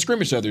 just like in the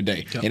scrimmage the other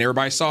day. Yep. And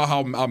everybody saw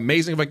how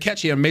amazing of a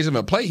catch amazing of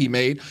a play he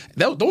made.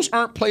 Those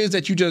aren't plays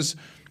that you just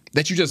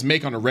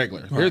make on a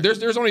regular. Right.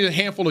 There's only a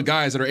handful of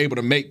guys that are able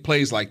to make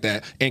plays like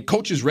that, and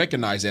coaches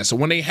recognize that. So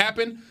when they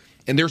happen,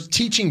 and they're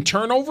teaching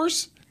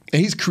turnovers,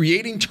 and he's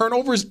creating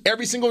turnovers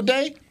every single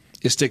day,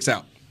 it sticks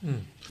out.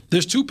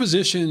 There's 2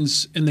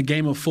 positions in the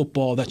game of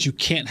football that you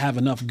can't have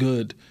enough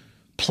good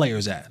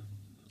players at.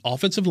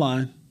 Offensive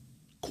line,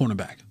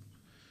 cornerback.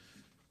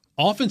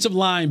 Offensive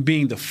line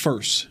being the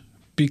first,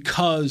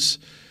 because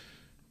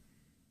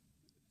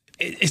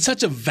it's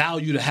such a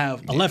value to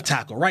have a left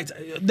tackle, right?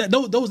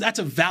 That's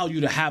a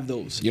value to have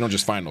those. You don't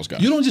just find those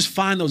guys. You don't just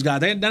find those guys.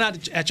 They're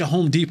not at your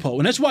Home Depot.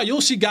 And that's why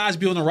you'll see guys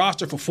be on the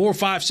roster for 4,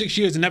 5, 6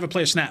 years and never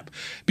play a snap.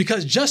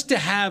 Because just to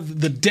have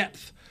the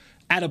depth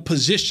at a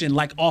position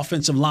like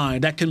offensive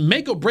line that can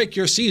make or break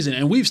your season.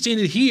 And we've seen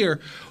it here,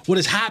 what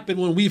has happened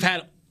when we've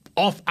had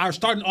our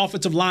starting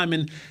offensive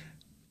linemen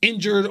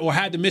injured or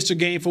had to miss a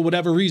game for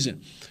whatever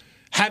reason.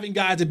 Having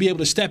guys to be able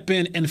to step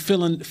in and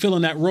fill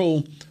in that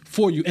role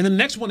for you. And the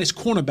next one is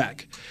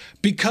cornerback,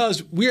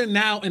 because we're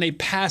now in a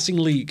passing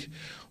league.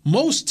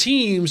 Most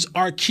teams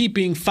are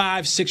keeping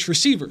 5, 6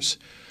 receivers.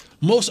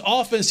 Most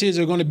offenses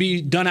are going to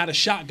be done out of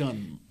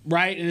shotgun,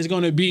 right? And it's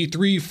going to be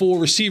 3, 4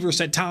 receivers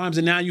at times.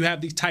 And now you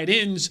have these tight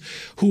ends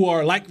who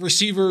are like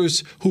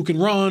receivers, who can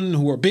run,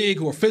 who are big,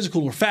 who are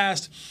physical, who are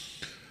fast.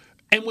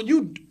 And when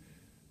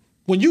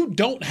you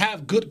don't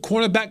have good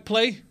cornerback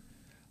play,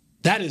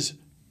 that is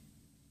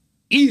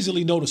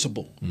easily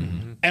noticeable.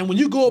 Mm-hmm. And when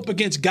you go up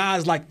against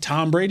guys like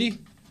Tom Brady,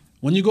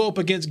 when you go up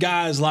against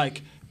guys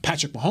like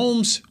Patrick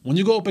Mahomes, when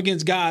you go up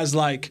against guys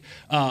like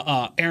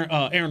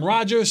Aaron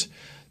Rodgers,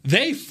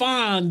 they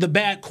find the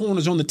bad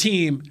corners on the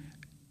team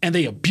and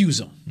they abuse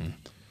them. Mm.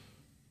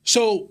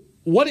 So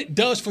what it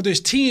does for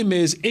this team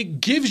is it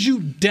gives you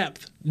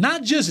depth,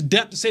 not just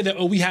depth to say that,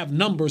 we have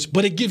numbers,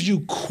 but it gives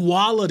you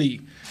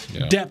quality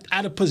depth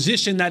at a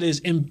position that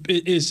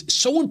is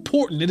so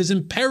important. It is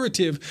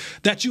imperative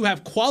that you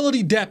have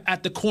quality depth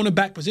at the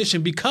cornerback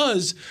position,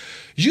 because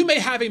you may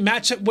have a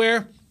matchup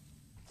where,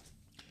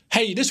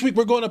 hey, this week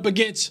we're going up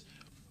against,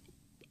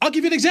 I'll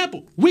give you an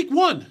example. Week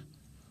 1.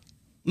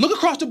 Look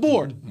across the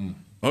board.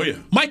 Oh, yeah.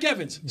 Mike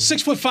Evans,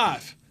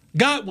 6'5".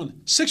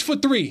 Godwin,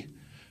 6'3".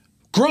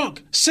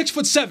 Gronk,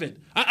 6'7".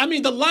 I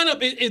mean, the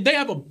lineup, they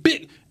have a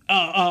big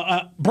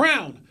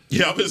Brown.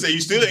 Yeah, I'm going to say,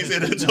 you still ain't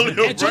said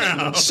Antonio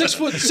Brown.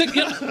 6'6".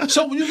 You know,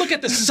 so when you look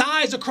at the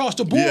size across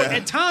the board,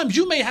 at times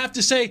you may have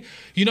to say,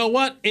 you know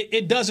what,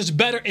 it does us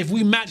better if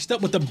we matched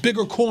up with a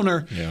bigger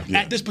corner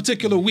at this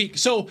particular week.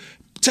 So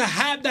to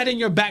have that in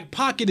your back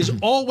pocket is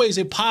always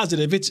a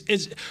positive. It's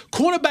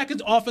cornerback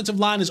and offensive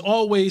line is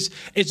always,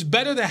 it's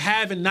better to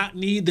have and not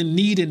need than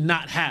need and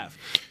not have.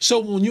 So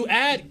when you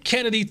add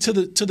Kennedy to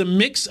the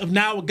mix of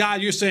now a guy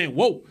you're saying,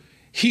 whoa,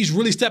 he's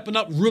really stepping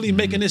up, really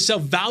making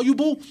himself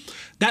valuable,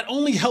 that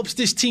only helps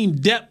this team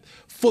depth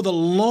for the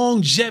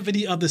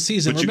longevity of the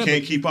season. But remember, you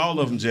can't keep all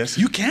of them, Jesse.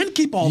 You can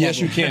keep all of them.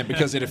 Yes, you can,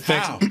 because it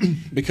affects.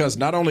 Because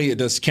not only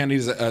does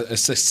Kennedy's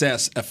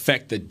success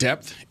affect the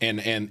depth,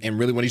 and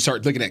really when you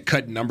start looking at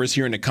cut numbers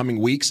here in the coming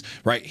weeks,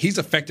 right? He's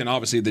affecting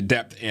obviously the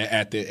depth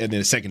in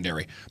the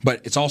secondary,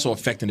 but it's also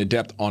affecting the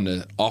depth on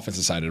the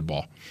offensive side of the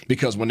ball.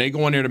 Because when they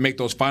go in there to make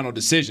those final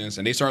decisions,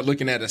 and they start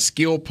looking at a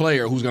skilled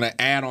player who's going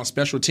to add on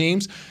special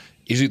teams,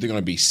 he's either going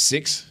to be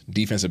 6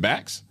 defensive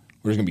backs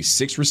or there's going to be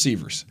 6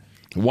 receivers.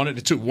 One of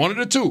the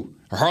two.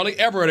 Hardly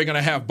ever are they going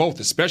to have both,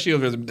 especially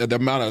the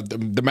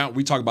amount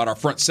we talk about our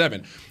front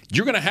 7.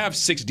 You're going to have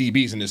 6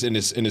 DBs in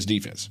this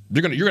defense.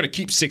 You're going to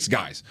keep 6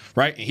 guys,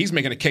 right? And he's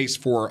making a case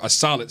for a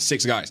solid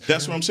 6 guys.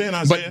 That's what I'm saying,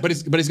 Isaiah. But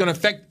it's going to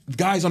affect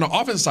guys on the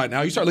offensive side.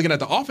 Now you start looking at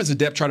the offensive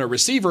depth, trying to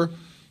receiver.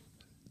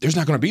 There's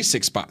not going to be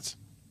 6 spots.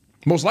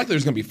 Most likely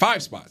there's going to be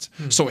 5 spots.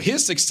 So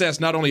his success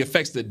not only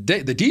affects the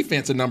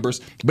defensive numbers,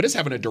 but it's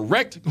having a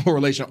direct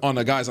correlation on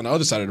the guys on the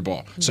other side of the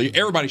ball. So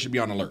everybody should be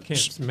on alert.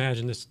 Can't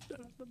imagine this.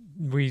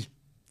 We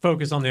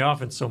focus on the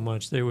offense so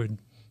much, they would,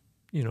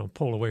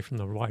 pull away from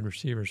the wide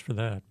receivers for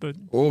that. But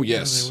oh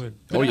yes,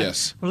 they would.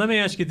 Yes. Well, let me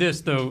ask you this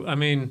though. I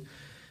mean,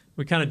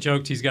 we kind of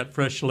joked he's got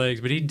fresh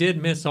legs, but he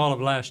did miss all of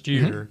last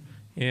year,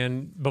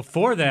 and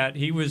before that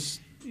he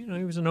was.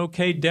 He was an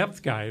okay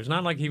depth guy. It was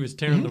not like he was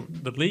tearing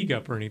the league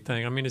up or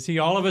anything. I mean, is he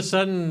all of a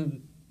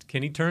sudden,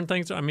 can he turn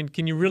things? I mean,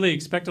 can you really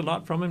expect a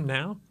lot from him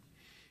now?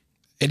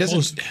 It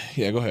doesn't.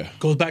 Go ahead.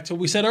 Goes back to what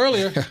we said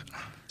earlier.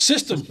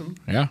 System.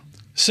 Yeah.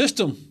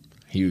 System.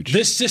 Huge.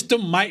 This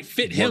system might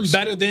fit him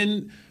better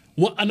than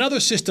what another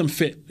system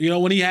fit.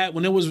 When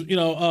it was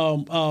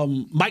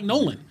Mike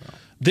Nolan.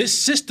 This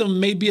system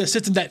may be a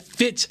system that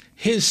fits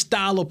his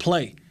style of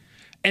play.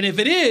 And if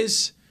it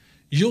is,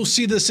 you'll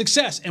see the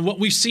success. And what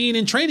we've seen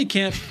in training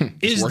camp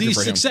is the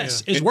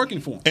success. It's working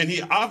for him. And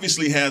he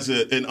obviously has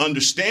an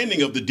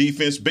understanding of the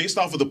defense based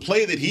off of the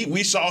play that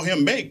we saw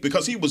him make,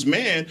 because he was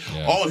man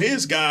on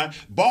his guy,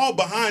 ball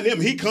behind him.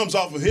 He comes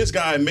off of his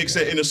guy and makes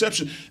that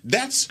interception.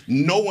 That's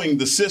knowing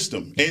the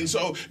system. And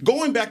so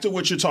going back to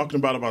what you're talking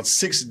about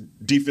 6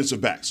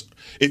 defensive backs,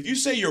 if you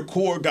say your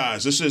core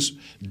guys, this is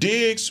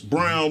Diggs,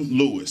 Brown,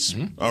 Lewis,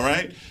 all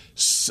right?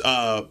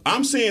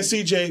 I'm saying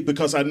CJ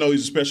because I know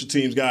he's a special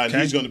teams guy and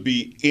he's going to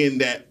be in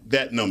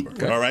that number.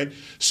 All right.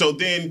 So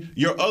then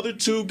your other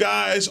 2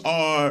 guys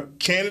are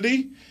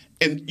Kennedy,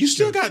 and you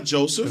still got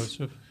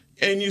Joseph,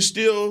 and you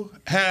still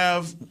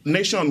have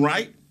Nahshon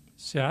Wright.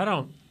 See,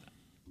 I'm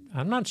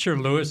not sure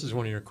Lewis is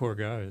one of your core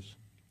guys.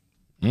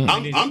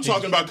 I'm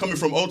talking about coming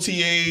from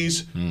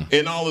OTAs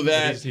and all of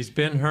that. He's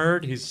been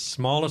hurt. He's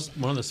one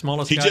of the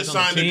smallest guys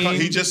on the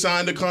team. He just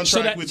signed a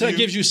contract with you. So that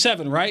gives you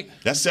 7, right?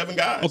 That's 7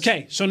 guys.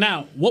 Okay, so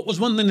now, what was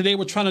one thing that they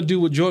were trying to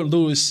do with Jordan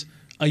Lewis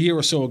a year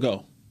or so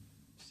ago?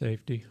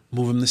 Safety.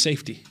 Move him to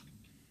safety.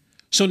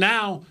 So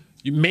now,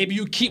 maybe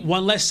you keep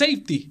one less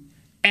safety.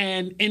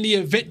 And in the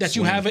event that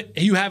you have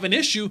an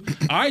issue,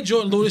 all right,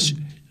 Jordan Lewis,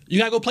 you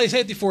got to go play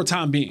safety for a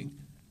time being.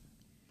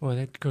 Boy,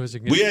 that goes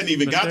against. We hadn't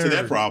even got to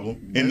that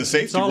problem in the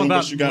safety room,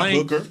 but you got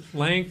Hooker.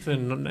 Length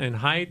and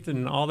height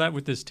and all that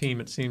with this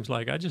team, it seems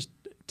like.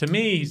 To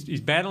me,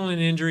 he's battling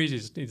injuries.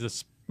 He's the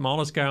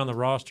smallest guy on the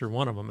roster,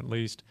 one of them at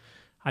least.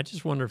 I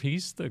just wonder if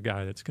he's the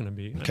guy that's going to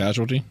be.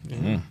 Casualty?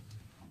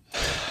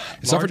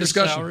 It's up for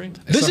discussion.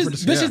 This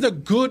is a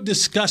good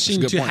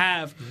discussion to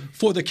have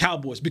for the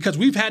Cowboys, because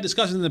we've had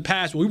discussions in the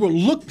past where we were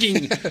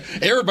looking.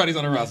 Everybody's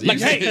on the roster. Like,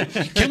 hey,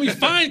 can we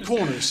find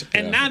corners?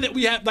 And now that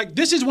we have,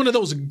 this is one of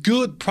those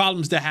good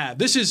problems to have.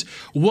 This is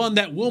one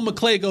that Will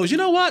McClay goes, you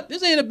know what?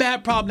 This ain't a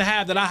bad problem to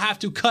have, that I have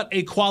to cut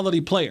a quality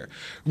player,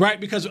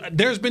 right? Because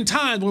there's been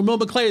times when Will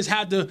McClay has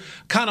had to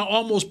kind of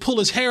almost pull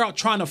his hair out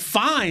trying to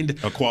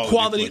find a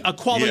quality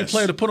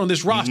player to put on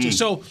this roster.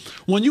 So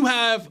when you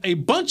have a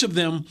bunch of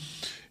them,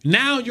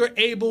 now you're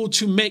able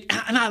to make,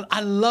 and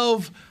I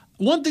love,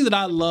 one thing that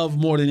I love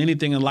more than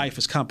anything in life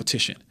is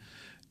competition.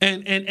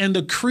 And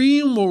the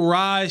cream will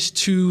rise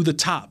to the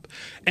top.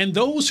 And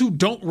those who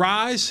don't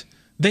rise,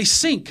 they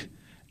sink.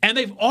 And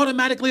they've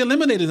automatically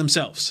eliminated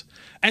themselves.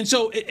 And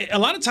so a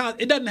lot of times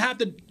it doesn't have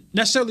to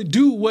necessarily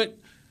do what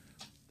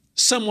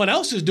someone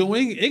else is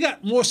doing. It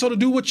got more so to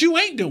do what you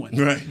ain't doing.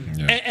 Right.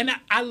 Yeah. And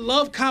I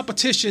love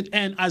competition.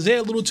 And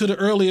Isaiah alluded to it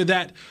earlier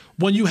that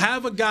when you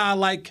have a guy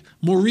like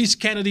Maurice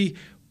Kennedy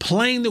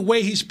playing the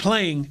way he's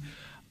playing,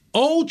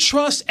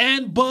 trust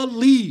and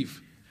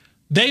believe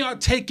they are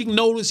taking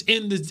notice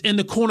in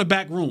the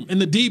cornerback room, in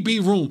the DB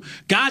room.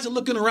 Guys are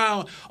looking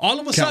around. All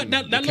of a sudden,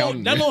 that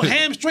little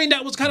hamstring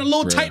that was kind of a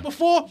little tight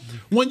before,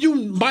 when you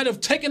might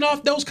have taken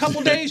off those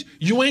couple days,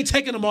 you ain't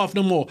taking them off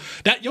no more.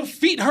 That your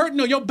feet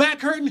hurting or your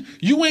back hurting,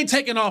 you ain't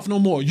taking off no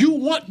more. You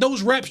want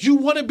those reps. You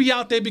want to be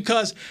out there,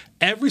 because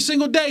every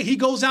single day he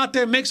goes out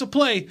there and makes a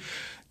play.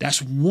 That's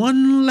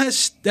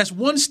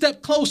one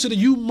step closer to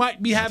you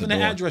might be having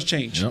an address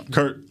change. Yep.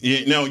 Kurt,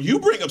 now you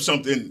bring up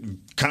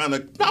something kind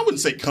of, I wouldn't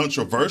say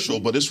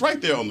controversial, but it's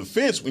right there on the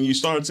fence when you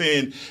start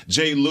saying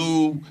J.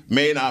 Lou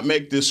may not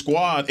make this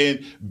squad.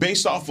 And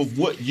based off of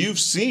what you've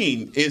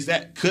seen,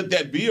 could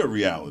that be a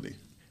reality?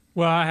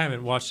 Well, I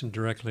haven't watched him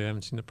directly. I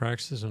haven't seen the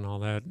practices and all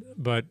that.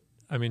 But,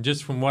 I mean,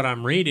 just from what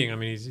I'm reading, I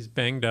mean, he's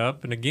banged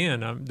up. And,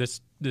 again,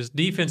 this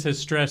defense has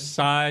stressed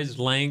size,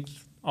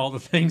 length, all the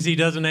things he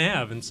doesn't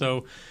have. And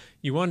so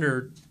you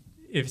wonder,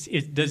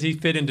 does he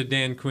fit into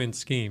Dan Quinn's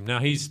scheme? Now,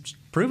 he's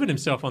proven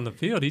himself on the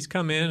field. He's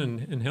come in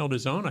and held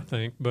his own, I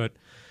think. But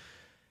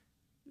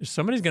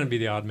somebody's going to be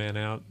the odd man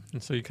out.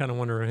 And so you kind of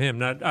wonder him.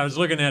 Now, I was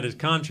looking at his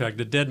contract.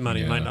 The dead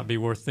money might not be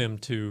worth them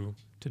to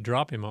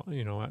drop him,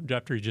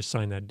 after he just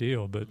signed that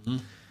deal. But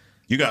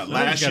you got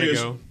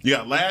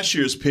last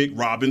year's pick,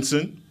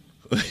 Robinson.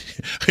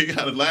 You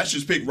got last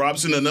year's pick,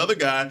 Robinson, another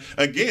guy,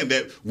 again,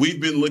 that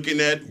we've been looking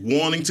at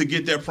wanting to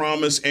get that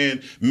promise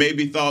and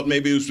maybe thought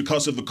maybe it was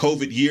because of the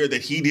COVID year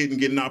that he didn't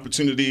get an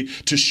opportunity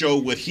to show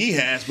what he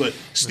has, but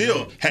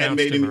still hadn't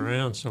made him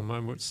around. So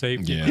my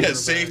safety. Yeah,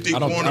 safety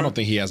corner. I don't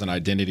think he has an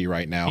identity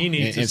right now. He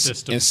needs a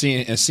system. And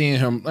seeing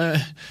him,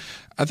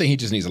 I think he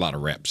just needs a lot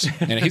of reps.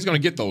 And he's going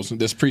to get those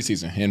this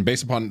preseason. And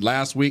based upon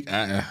last week,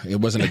 it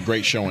wasn't a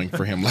great showing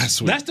for him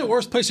last week. That's the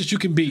worst place that you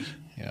can be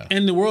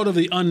in the world of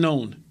the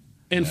unknown.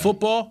 In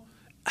football,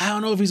 I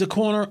don't know if he's a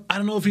corner. I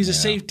don't know if he's a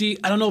safety.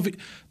 I don't know if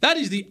that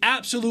is the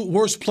absolute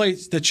worst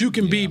place that you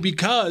can be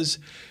because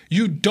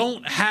you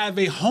don't have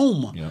a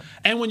home. Yeah.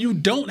 And when you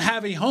don't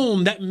have a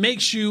home, that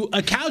makes you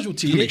a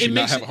casualty. It makes you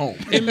not have a home.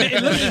 It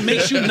literally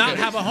makes you not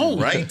have a home.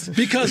 Right.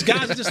 Because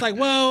guys are just like,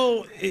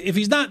 well, if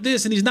he's not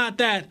this and he's not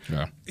that,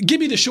 give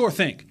me the sure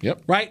thing.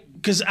 Yep. Right?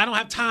 Because I don't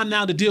have time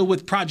now to deal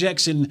with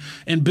projects and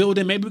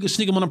building. Maybe we can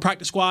sneak him on a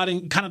practice squad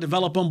and kind of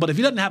develop him. But if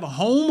he doesn't have a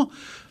home,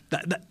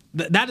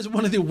 that is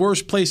one of the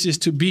worst places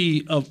to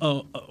be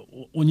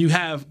when you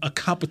have a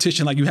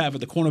competition like you have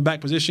at the cornerback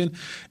position,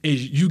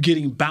 is you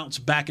getting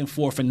bounced back and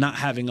forth and not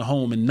having a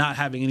home and not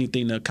having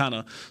anything to kind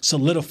of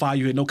solidify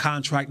you. No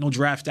contract, no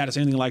draft status,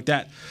 anything like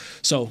that.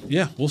 So,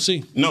 yeah, we'll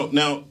see. No,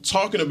 now,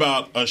 talking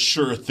about a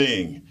sure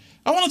thing,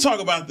 I want to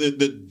talk about the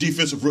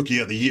Defensive Rookie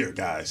of the Year,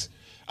 guys.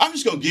 I'm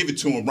just going to give it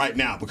to him right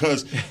now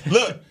because,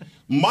 look,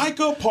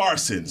 Micah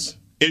Parsons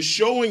is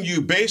showing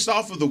you, based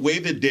off of the way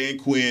that Dan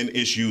Quinn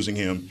is using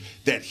him,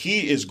 that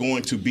he is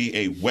going to be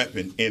a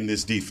weapon in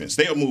this defense.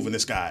 They are moving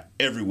this guy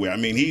everywhere. I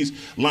mean, he's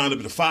lined up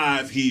at the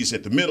 5, he's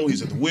at the middle,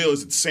 he's at the wheel,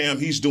 he's at the Sam,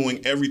 he's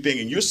doing everything.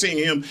 And you're seeing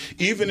him,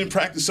 even in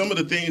practice, some of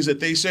the things that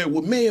they said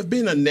may have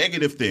been a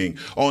negative thing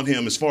on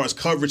him as far as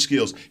coverage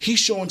skills. He's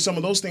showing some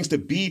of those things to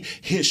be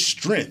his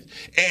strength.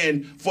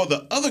 And for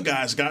the other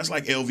guys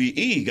like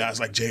LVE, guys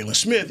like Jalen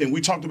Smith, and we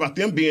talked about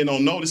them being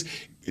on notice,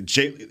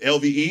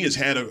 LVE has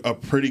had a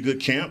pretty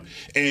good camp,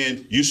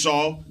 and you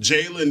saw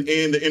Jalen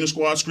in the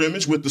inter-squad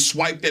scrimmage with the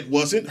swipe that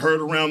wasn't heard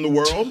around the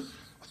world.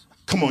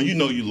 Come on, you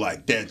know you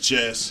like that,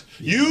 Jess.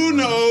 You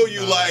know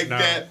you like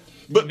that.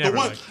 But nobody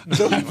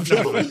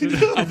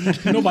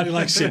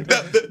likes it.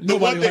 The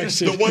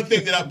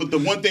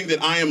one thing that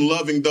I am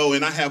loving, though,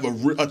 and I have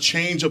a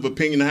change of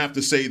opinion, I have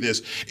to say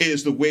this,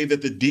 is the way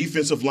that the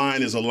defensive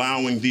line is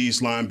allowing these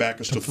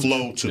linebackers to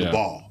flow to the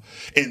ball.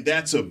 And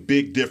that's a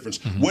big difference.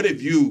 Mm-hmm. What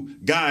have you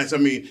guys, I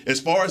mean,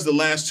 as far as the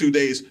last 2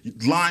 days,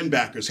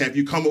 linebackers, have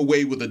you come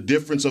away with a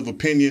difference of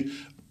opinion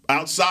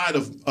outside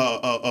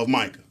of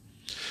Micah?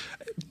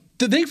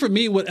 The thing for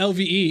me with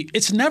LVE,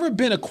 it's never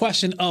been a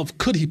question of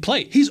could he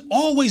play. He's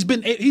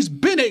been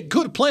a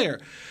good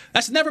player.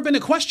 That's never been a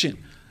question.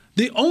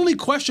 The only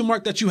question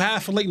mark that you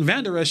have for Leighton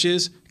Vander Esch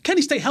is, can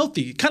he stay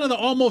healthy? Kind of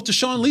almost the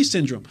Sean Lee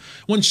syndrome.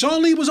 When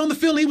Sean Lee was on the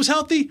field and he was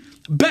healthy,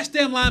 best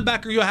damn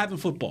linebacker you'll have in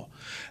football.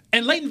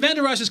 And Leighton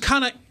Vander Esch is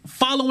kind of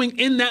following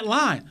in that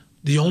line.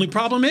 The only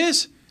problem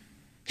is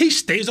he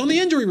stays on the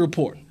injury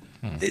report.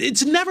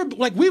 It's never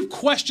like we've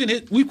questioned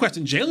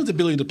Jalen's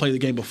ability to play the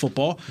game of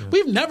football. Yeah.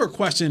 We've never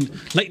questioned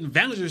Leighton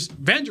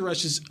Vander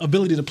Esch's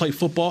ability to play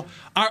football.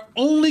 Our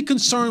only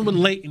concern with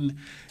Leighton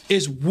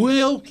is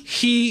will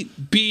he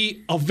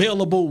be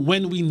available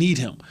when we need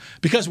him?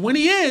 Because when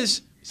he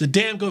is, he's a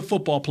damn good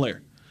football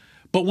player.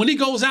 But when he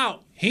goes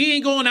out, he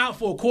ain't going out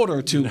for a quarter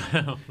or two.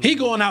 No. He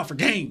going out for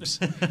games.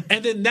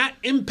 And then that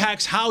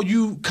impacts how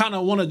you kind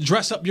of want to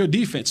dress up your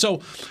defense. So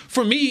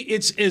for me,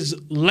 is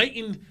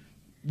Leighton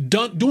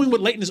doing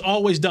what Leighton has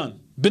always done,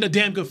 been a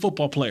damn good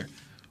football player.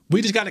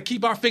 We just got to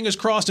keep our fingers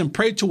crossed and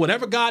pray to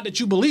whatever God that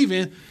you believe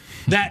in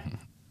that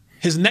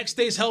his neck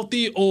stays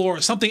healthy or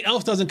something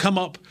else doesn't come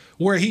up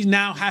where he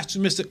now has to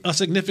miss a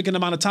significant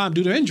amount of time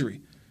due to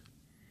injury.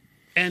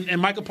 And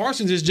Micah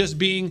Parsons is just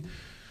being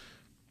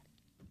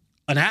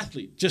an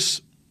athlete.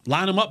 Just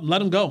line him up and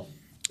let him go.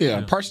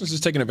 Yeah, Parsons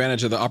is taking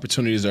advantage of the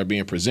opportunities that are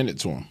being presented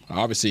to him.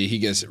 Obviously, he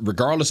gets,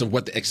 regardless of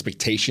what the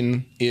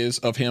expectation is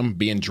of him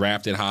being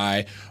drafted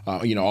high,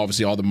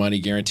 obviously all the money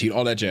guaranteed,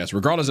 all that jazz.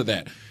 Regardless of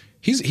that,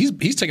 He's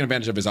taking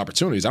advantage of his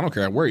opportunities. I don't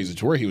care where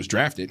he was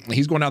drafted.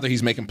 He's going out there.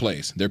 He's making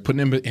plays. They're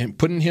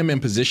putting him in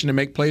position to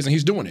make plays, and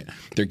he's doing it.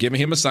 They're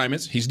giving him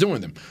assignments. He's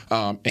doing them,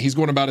 and he's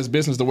going about his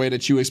business the way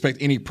that you expect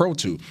any pro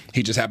to.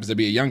 He just happens to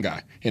be a young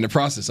guy in the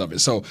process of it.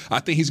 So I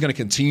think he's going to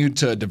continue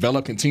to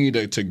develop, continue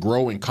to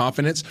grow in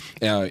confidence.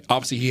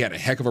 Obviously, he had a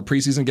heck of a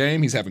preseason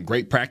game. He's having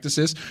great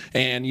practices,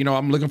 and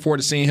I'm looking forward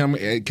to seeing him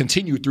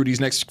continue through these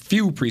next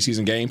few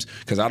preseason games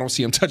because I don't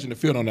see him touching the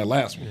field on that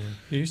last one.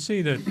 Do you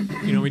see that?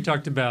 We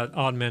talked about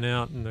odd men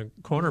out and the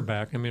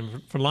cornerback. I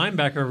mean, for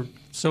linebacker,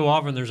 so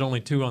often there's only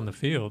 2 on the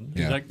field.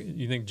 Yeah.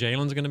 You think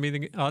Jalen's going to be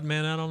the odd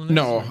man out on this?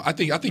 No, I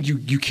think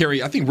you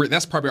carry. I think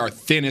that's probably our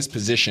thinnest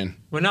position.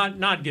 Well,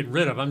 not get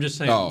rid of. I'm just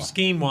saying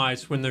scheme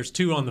wise, when there's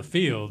 2 on the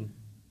field.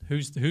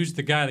 Who's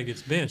the guy that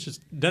gets benched? It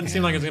doesn't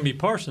seem like it's going to be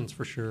Parsons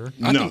for sure.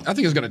 I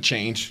think it's going to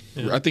change.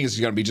 Yeah. I think it's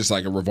going to be just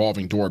like a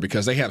revolving door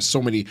because they have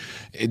so many.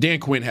 Dan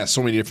Quinn has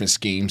so many different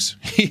schemes.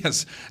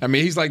 He's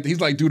like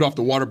dude off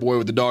the water boy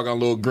with the dog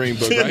on little green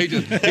book. Right? He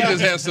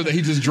just has so that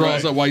he just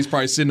draws up while he's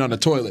probably sitting on the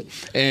toilet.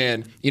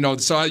 And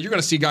so you're going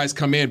to see guys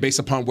come in based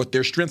upon what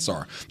their strengths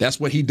are.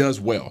 That's what he does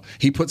well.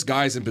 He puts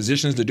guys in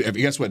positions to do.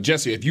 Guess what,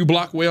 Jesse? If you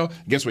block well,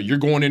 guess what? You're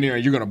going in there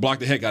and you're going to block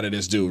the heck out of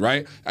this dude,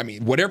 right? I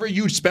mean, whatever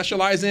you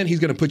specialize in, he's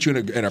going to put you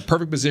in a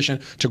perfect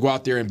position to go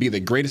out there and be the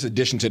greatest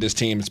addition to this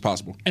team as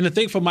possible. And the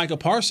thing for Micah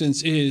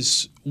Parsons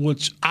is,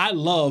 which I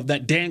love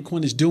that Dan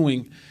Quinn is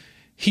doing,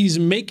 he's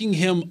making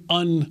him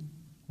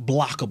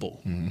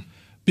unblockable. Mm-hmm.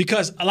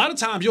 Because a lot of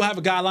times you'll have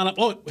a guy line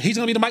up, he's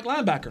going to be the Mike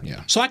linebacker.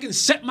 Yeah. So I can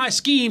set my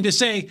scheme to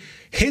say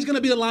he's going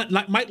to be the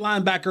Mike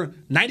linebacker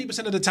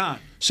 90% of the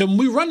time. So when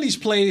we run these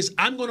plays,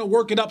 I'm going to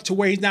work it up to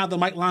where he's now the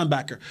Mike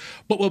linebacker.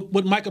 But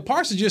with Micah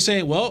Parsons, you're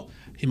saying,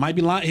 he might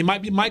be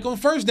Mike on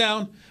first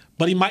down,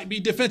 but he might be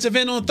defensive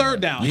end on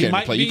third down. He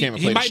might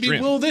be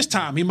Will this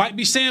time. He might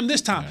be Sam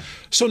this time. Yeah.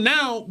 So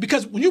now,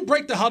 because when you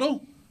break the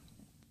huddle,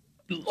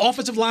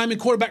 offensive lineman,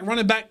 quarterback,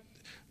 running back,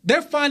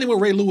 they're finding where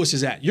Ray Lewis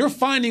is at. You're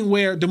finding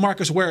where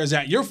DeMarcus Ware is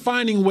at. You're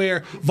finding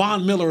where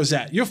Von Miller is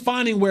at. You're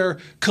finding where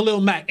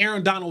Khalil Mack,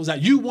 Aaron Donald is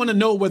at. You want to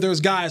know where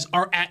those guys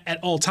are at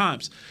all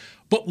times.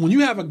 But when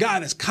you have a guy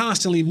that's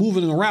constantly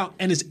moving around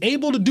and is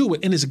able to do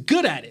it and is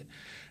good at it,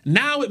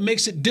 now it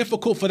makes it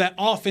difficult for that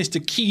offense to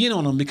key in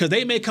on him because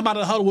they may come out of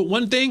the huddle with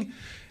one thing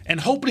and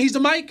hoping he's the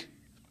Mike.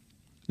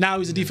 Now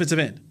he's a defensive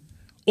end.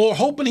 Or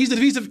hoping he's the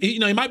defensive, he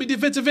might be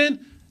defensive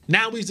end.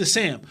 Now he's the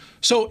Sam.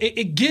 So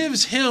it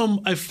gives him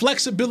a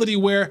flexibility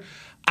where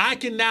I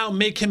can now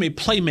make him a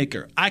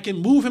playmaker. I can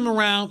move him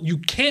around. You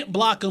can't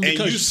block him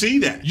because and you see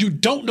that. You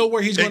don't know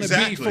where he's going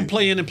to be from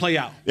play in and play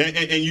out.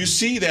 And you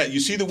see that.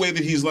 You see the way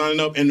that he's lining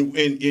up. And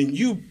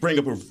you bring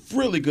up a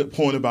really good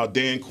point about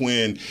Dan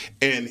Quinn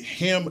and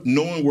him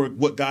knowing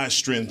what guys'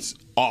 strengths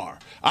are.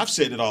 I've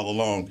said it all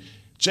along.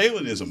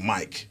 Jalen is a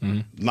Mike.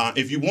 Mm-hmm.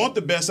 If you want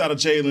the best out of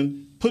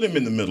Jalen, put him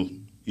in the middle.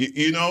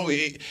 He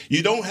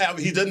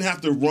doesn't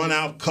have to run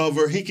out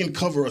cover. He can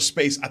cover a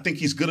space. I think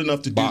he's good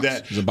enough to do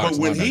that. But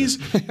when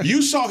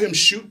you saw him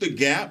shoot the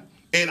gap,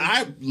 and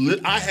I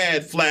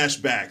had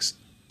flashbacks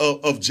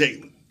of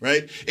Jalen,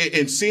 right?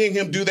 And seeing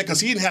him do that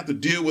because he didn't have to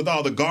deal with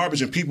all the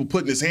garbage and people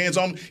putting his hands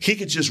on him. He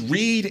could just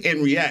read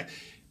and react.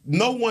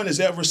 No one has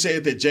ever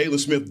said that Jalen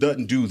Smith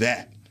doesn't do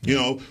that.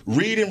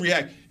 Read and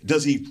react.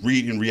 Does he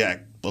read and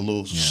react a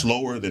little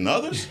slower than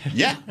others?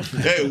 Yeah.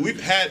 Hey,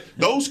 we've had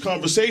those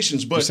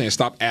conversations. But you're saying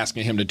stop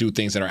asking him to do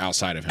things that are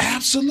outside of him.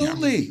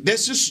 Absolutely. Yeah.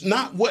 That's just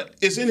not what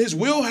is in his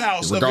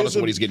wheelhouse. Regardless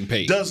of what he's getting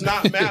paid. Does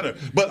not matter.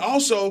 But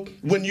also,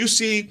 when you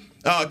see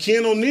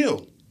Ken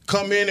O'Neal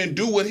come in and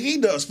do what he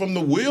does from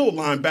the will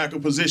linebacker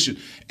position.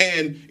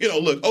 And,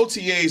 look,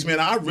 OTAs,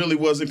 man, I really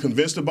wasn't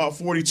convinced about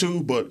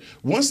 42, but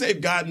once they've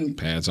gotten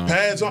pads on,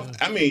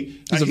 I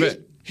mean, he's a vet.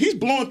 He's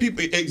blowing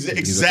people.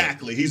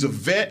 Exactly. He's a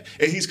vet,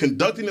 and he's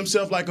conducting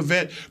himself like a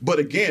vet. But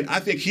again, I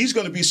think he's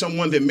going to be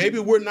someone that maybe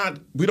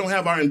we don't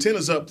have our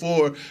antennas up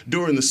for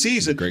during the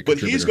season, but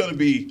he's going to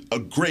be a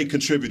great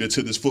contributor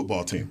to this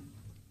football team.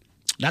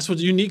 That's what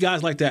you need,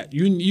 guys like that.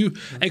 You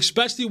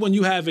especially when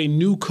you have a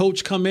new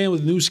coach come in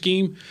with a new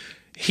scheme.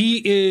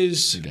 He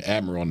is the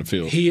admiral on the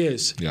field. He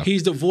is. Yeah.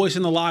 He's the voice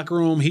in the locker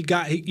room.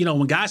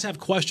 When guys have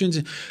questions,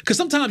 because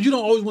sometimes you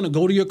don't always want to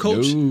go to your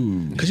coach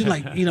because you're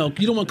like, you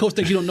don't want coach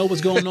think you don't know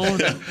what's going on.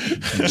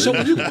 so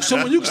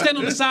when you stand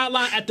on the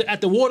sideline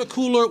at the water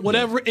cooler,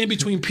 whatever, in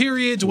between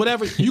periods,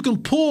 whatever, you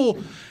can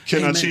pull.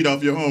 Can I cheat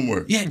off your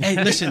homework? Yeah.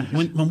 Hey, listen,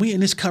 when we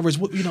in this coverage,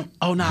 do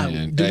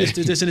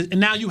this, and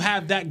now you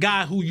have that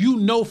guy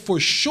who for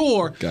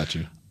sure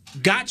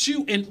got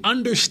you and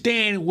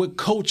understand what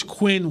Coach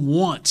Quinn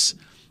wants.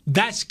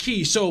 That's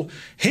key. So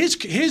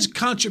his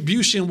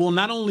contribution will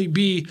not only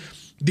be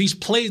these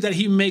plays that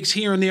he makes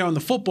here and there on the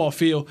football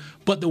field,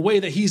 but the way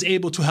that he's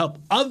able to help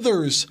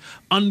others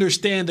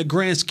understand the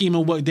grand scheme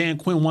of what Dan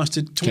Quinn wants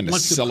to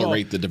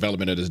accelerate the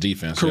development of his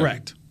defense.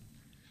 Correct.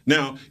 Yeah.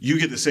 Now, you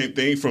get the same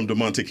thing from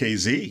DeMonte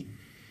KZ.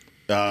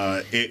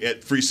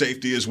 at free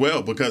safety as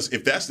well, because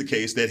if that's the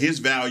case, that his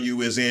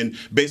value is in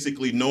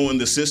basically knowing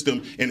the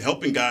system and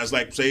helping guys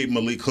like, say,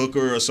 Malik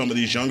Hooker or some of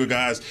these younger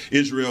guys,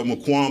 Israel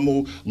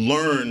Mukuamu,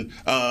 learn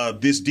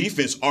this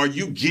defense. Are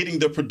you getting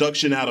the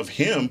production out of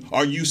him?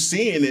 Are you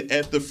seeing it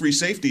at the free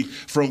safety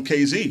from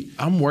KZ?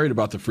 I'm worried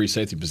about the free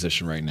safety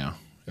position right now,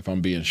 if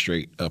I'm being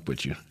straight up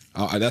with you.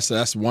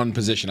 That's one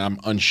position I'm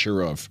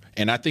unsure of,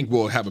 and I think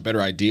we'll have a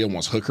better idea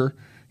once Hooker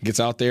gets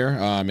out there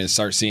and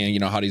start seeing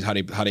how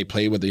they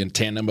play with the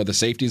tandem of the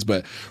safeties.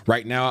 But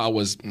right now, I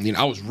was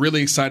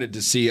really excited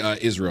to see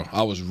Israel.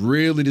 I was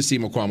really to see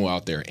Mukuamu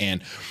out there,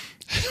 and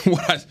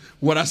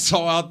what I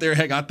saw out there,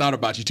 heck, I thought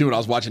about you too when I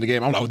was watching the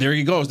game. I'm like, oh, there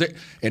he goes, there,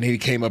 and he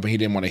came up and he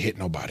didn't want to hit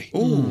nobody.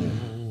 Ooh.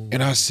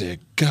 And I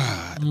said,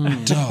 God,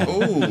 dog.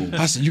 Ooh.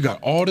 I said, you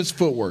got all this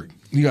footwork,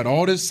 you got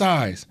all this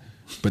size,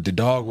 but the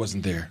dog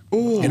wasn't there.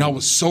 Ooh. And I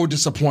was so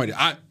disappointed.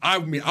 I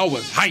mean, I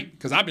was hyped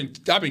because I've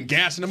been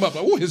gassing him up.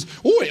 Like,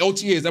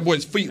 OTAs, that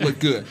boy's feet look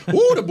good.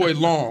 Ooh, the boy's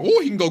long. Ooh,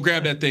 he can go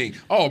grab that thing.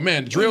 Oh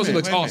man, the drills, he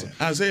looks awesome.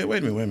 Isaiah,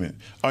 wait a minute.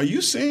 Are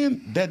you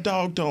saying that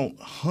dog don't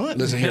hunt?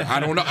 Listen here, I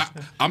don't know.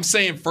 I'm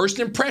saying first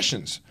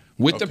impressions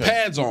with the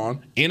pads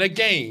on in a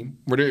game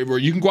where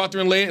you can go out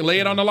there and lay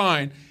it on the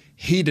line.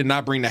 He did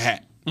not bring the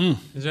hat. And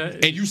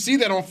you see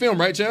that on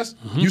film, right, Jess?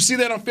 Mm-hmm. You see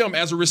that on film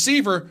as a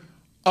receiver.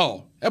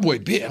 Oh, that boy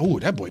big. Oh,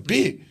 that boy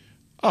big.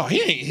 Oh,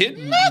 he ain't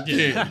hitting nothing.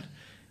 Yeah.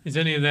 Is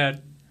any of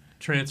that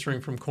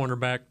transferring from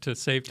cornerback to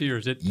safety, or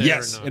is it there?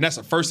 Yes, and that's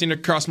the first thing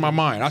that crossed my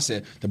mind. I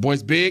said, the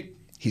boy's big.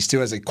 He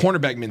still has a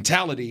cornerback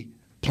mentality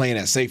playing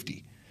at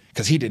safety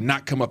because he did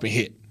not come up and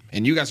hit.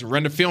 And you guys can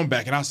run the film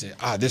back, and I said,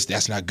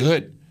 that's not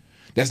good.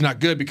 That's not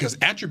good because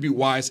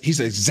attribute-wise, he's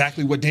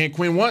exactly what Dan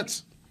Quinn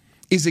wants.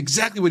 Is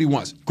exactly what he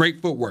wants.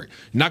 Great footwork.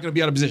 Not going to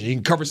be out of position. He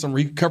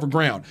can cover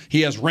ground.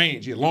 He has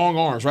range. He has long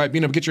arms, right?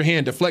 Being able to get your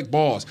hand, deflect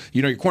balls.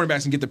 Your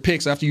cornerbacks can get the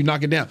picks after you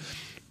knock it down.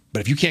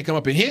 But if you can't come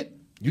up and hit,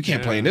 you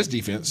can't play in this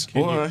defense.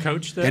 Can you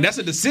coach that? And that's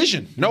a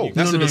decision. No,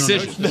 that's a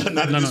decision.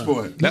 Not at this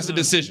point. That's a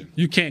decision.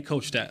 You can't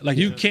coach that. Like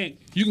you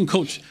can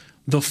coach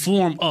the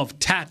form of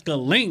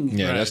tackling.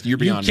 Yeah, you're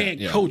beyond that.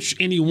 You can't coach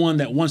anyone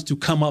that wants to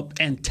come up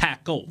and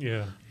tackle.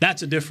 Yeah.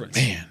 That's a difference.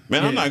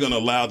 Man, I'm not going to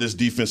allow this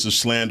defensive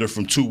slander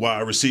from two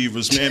wide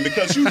receivers, man,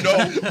 because you know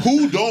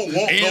who don't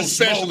want no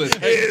specialist.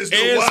 smoke is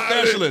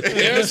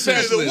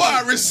the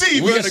wide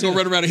receiver. We got to go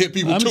run around and hit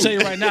people, I'm too. going to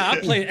tell you right now, I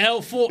play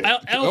L4,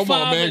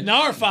 L5, and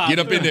R5. Get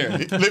up in there.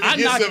 I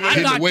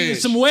knocked in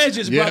some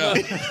wedges,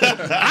 brother.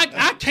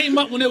 I came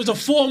up when there was a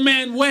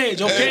 4-man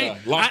wedge, okay?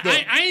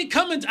 I ain't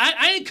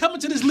coming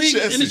to this league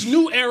in this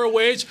new era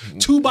wedge,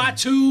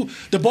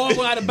 2x2, the ball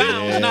go out of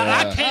bounds. And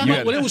I came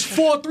up when it was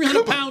 4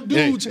 300-pound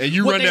dudes. And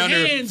you run down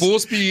there full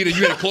speed, and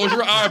you had to close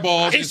your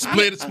eyeballs and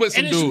split some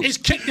dudes. It's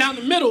kicked down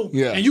the middle,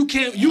 and you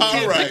can't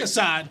pick a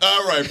side.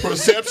 All right,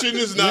 perception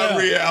is not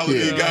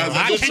reality, guys.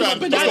 I came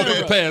up and put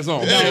the pads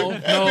on.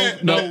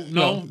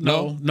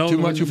 No. Too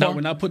much, too far?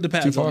 We're not putting the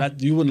pads on.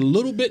 You went a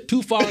little bit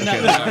too far on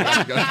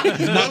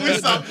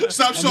that.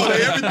 Stop short of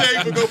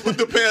everything, but go put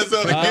the pads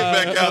on and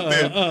get back out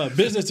there.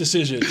 Business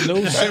decision.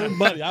 No, sir,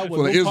 buddy. I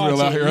was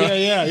Israel out here.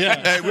 Yeah.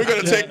 Hey, we're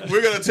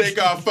gonna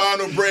take our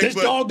final break. This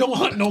dog don't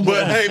hunt no more.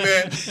 But hey,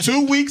 man.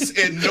 2 weeks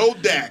and no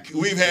Dak.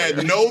 We've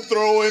had no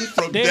throwing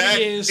from Dak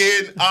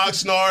in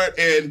Oxnard,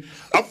 and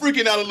I'm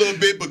freaking out a little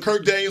bit, but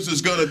Kirk Daniels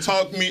is going to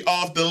talk me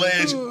off the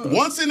ledge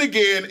once and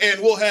again, and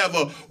we'll have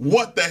a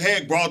What the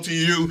Heck brought to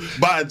you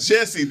by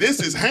Jesse.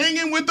 This is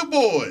Hanging with the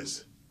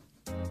Boys.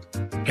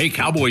 Hey,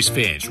 Cowboys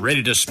fans,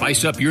 ready to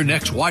spice up your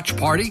next watch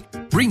party?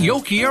 Bring Yo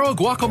Quiero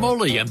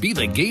guacamole and be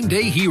the game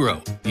day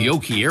hero. Yo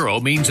Quiero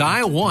means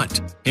I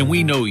want, and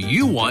we know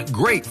you want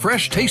great,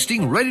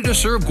 fresh-tasting,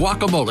 ready-to-serve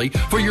guacamole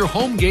for your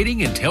home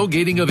gating and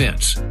tailgating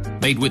events.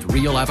 Made with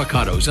real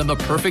avocados and the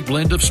perfect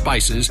blend of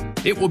spices,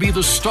 it will be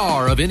the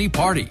star of any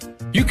party.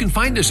 You can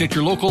find us at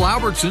your local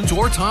Albertsons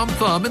or Tom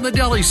Thumb in the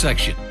deli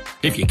section.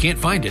 If you can't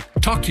find it,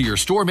 talk to your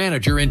store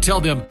manager and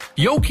tell them,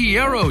 Yo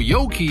Quiero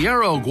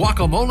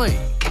guacamole.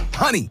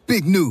 Honey,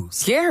 big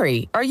news.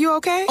 Gary, are you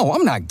okay? Oh,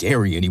 I'm not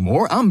Gary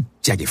anymore. I'm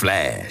Jackie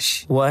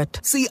Flash.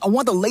 What? See, I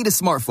want the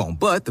latest smartphone,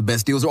 but the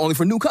best deals are only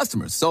for new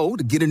customers. So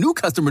to get a new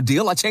customer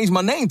deal, I changed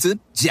my name to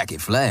Jackie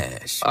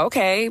Flash.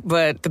 Okay,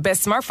 but the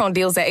best smartphone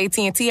deals at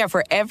AT&T are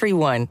for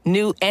everyone,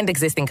 new and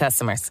existing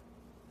customers.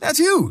 That's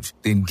huge.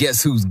 Then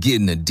guess who's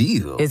getting a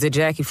deal? Is it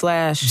Jackie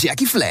Flash?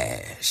 Jackie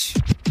Flash.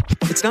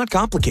 It's not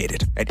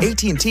complicated. At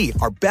AT&T,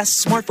 our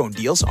best smartphone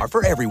deals are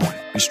for everyone.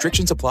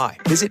 Restrictions apply.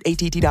 Visit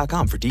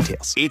AT&T.com for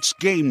details. It's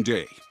game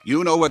day.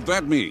 You know what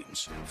that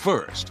means.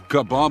 First,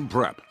 kebab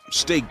prep.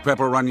 Steak,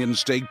 pepper, onion,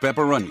 steak,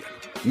 pepper, onion.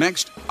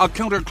 Next, a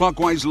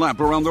counterclockwise lap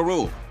around the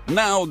room.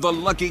 Now the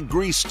lucky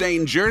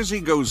grease-stained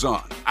jersey goes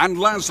on. And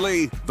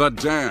lastly, the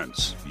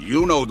dance.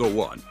 You know the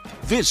one.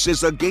 This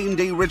is a game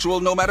day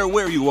ritual no matter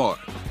where you are.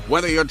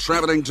 Whether you're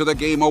traveling to the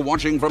game or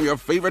watching from your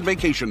favorite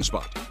vacation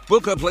spot,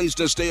 book a place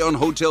to stay on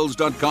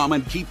Hotels.com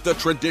and keep the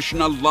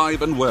tradition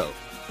alive and well.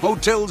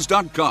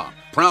 Hotels.com.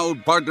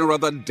 proud partner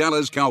of the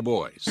Dallas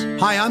Cowboys.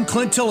 Hi, I'm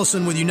Clint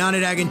Tillison with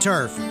United Ag and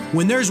Turf.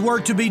 When there's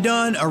work to be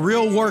done, a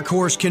real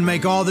workhorse can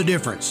make all the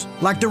difference.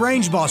 Like the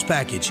Range Boss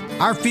package.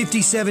 Our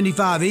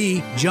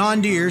 5075E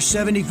John Deere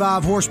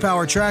 75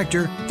 horsepower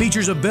tractor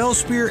features a bell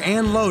spear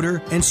and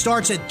loader and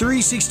starts at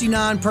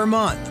 $369 per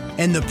month.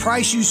 And the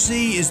price you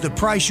see is the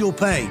price you'll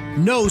pay.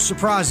 No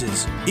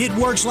surprises. It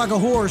works like a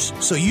horse,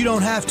 so you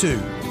don't have to.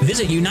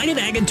 Visit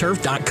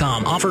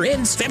UnitedAgAndTurf.com. Offer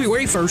ends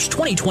February 1st,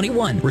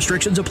 2021.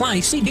 Restrictions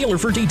apply. See dealer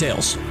for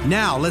details.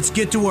 Now, let's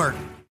get to work.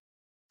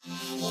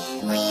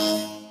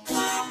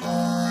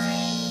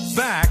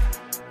 Back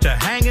to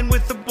Hanging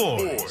with the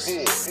Boys.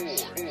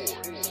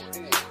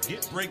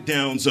 Get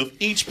breakdowns of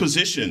each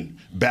position,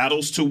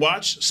 battles to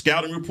watch,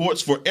 scouting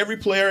reports for every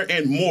player,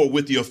 and more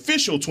with the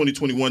official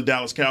 2021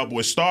 Dallas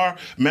Cowboys Star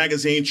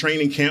Magazine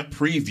Training Camp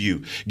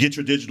Preview. Get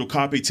your digital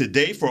copy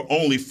today for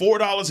only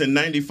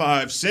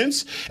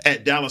 $4.95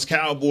 at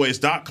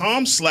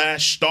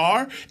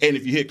DallasCowboys.com/star. And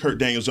if you hit Kurt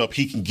Daniels up,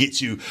 he can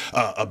get you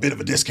a bit of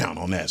a discount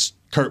on that.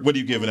 Kurt, what are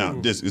you giving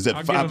out? Is that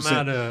 5%? I'll give him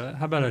out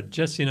how about a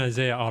Jesse and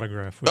Isaiah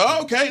autograph?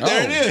 Okay,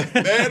 there it is.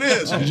 There it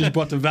is. You just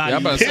brought the value. Yeah,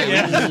 I'm about to say,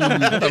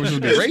 I thought we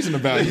should be raising the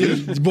value. You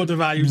just brought the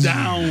value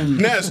down.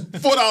 That's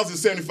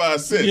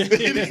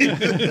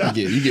 $4.75.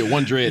 You get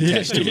one dread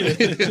attached to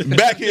it.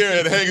 Back here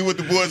at Hanging with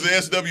the Boys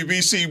at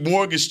SWBC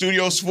Mortgage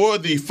Studios for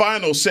the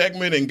final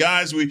segment. And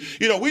guys, we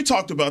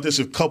talked about this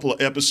a couple of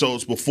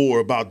episodes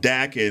before about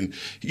Dak and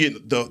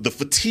the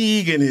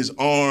fatigue in his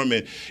arm.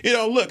 And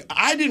look,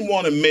 I didn't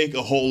want to make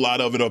a whole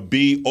lot of it or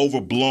be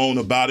overblown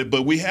about it,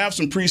 but we have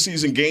some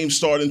preseason games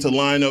starting to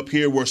line up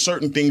here where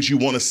certain things you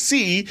want to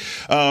see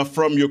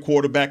from your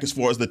quarterback as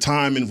far as the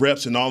time and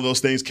reps and all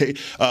those things.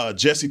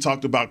 Jesse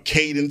talked about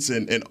cadence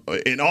and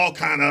all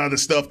kind of other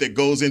stuff that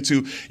goes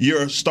into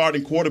your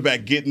starting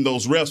quarterback getting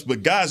those reps.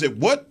 But guys, at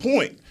what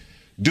point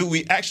do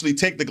we actually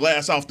take the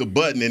glass off the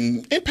button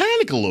and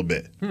panic a little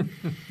bit?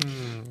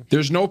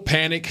 There's no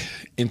panic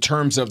in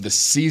terms of the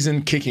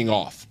season kicking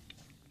off.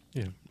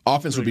 Yeah.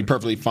 Offense would be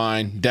perfectly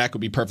fine. Dak would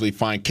be perfectly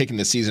fine kicking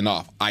the season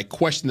off. I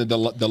question the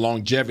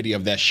longevity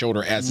of that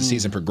shoulder as the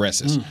season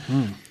progresses.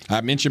 I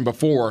mentioned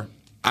before,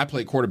 I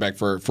played quarterback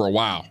for a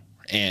while,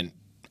 and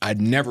I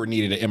never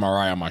needed an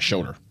MRI on my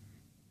shoulder,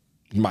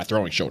 my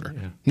throwing shoulder.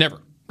 Yeah.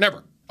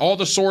 Never. All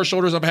the sore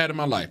shoulders I've had in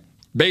my life,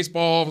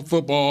 baseball,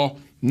 football,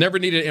 never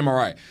needed an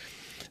MRI.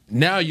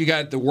 Now you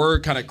got the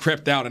word kind of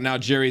crept out, and now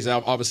Jerry's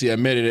obviously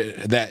admitted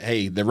it, that,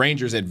 hey, the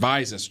Rangers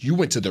advised us. You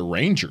went to the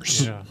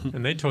Rangers. Yeah,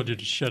 and they told you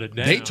to shut it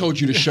down. They told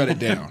you to shut it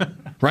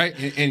down, right?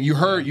 And you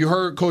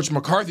heard Coach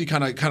McCarthy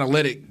kind of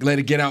let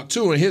it get out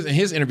too in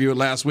his interview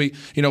last week.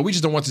 We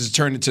just don't want this to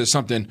turn into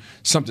something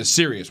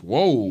serious.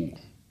 Whoa.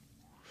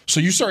 So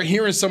you start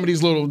hearing some of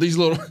these little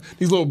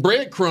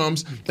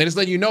breadcrumbs, and it's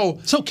letting you know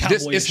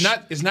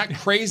it's not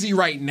crazy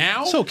right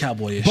now. So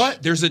cowboyish.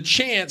 But there's a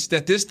chance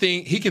that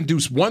he can do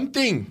one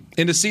thing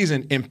in the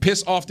season and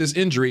piss off this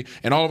injury,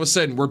 and all of a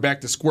sudden we're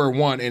back to square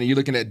one, and you're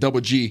looking at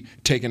Double G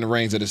taking the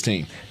reins of this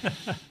team.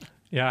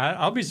 Yeah,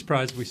 I'll be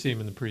surprised if we see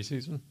him in the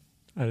preseason.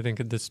 I think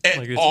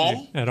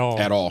at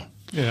all.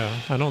 Yeah,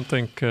 I don't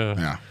think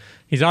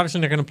he's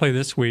obviously not going to play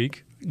this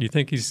week. Do you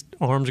think his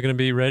arms are going to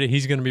be ready?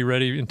 He's going to be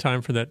ready in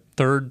time for that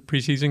third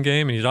preseason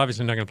game, and he's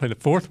obviously not going to play the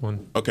fourth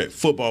one. Okay,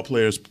 football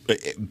players,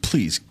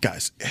 please,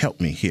 guys,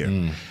 help me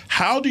here.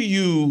 How do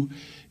you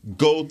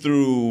go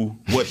through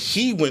what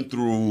he went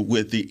through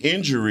with the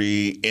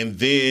injury and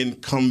then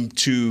come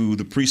to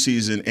the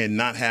preseason and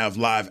not have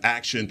live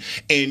action?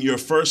 And your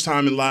first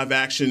time in live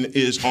action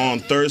is on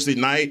Thursday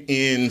night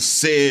in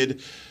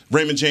said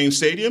Raymond James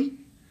Stadium?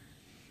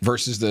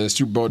 Versus the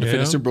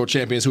defending Super Bowl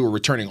champions who are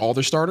returning all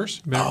their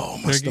starters.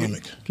 My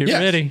stomach. Get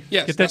ready.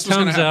 Yes, get that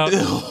Tums out.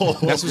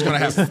 That's what's going to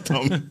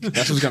happen.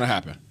 That's what's going to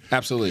happen.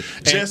 Absolutely.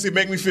 Jesse,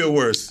 make me feel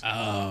worse.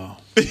 Oh.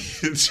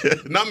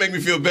 Not make me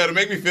feel better.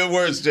 Make me feel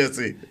worse,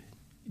 Jesse.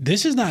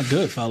 This is not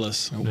good,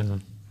 fellas. No.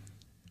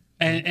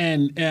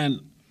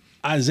 And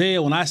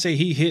Isaiah, when I say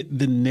he hit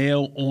the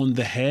nail on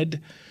the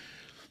head,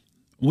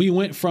 we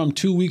went from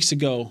 2 weeks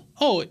ago,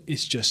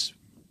 it's just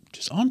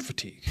arm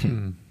fatigue.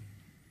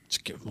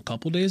 Just give him a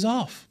couple days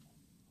off.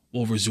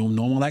 We'll resume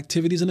normal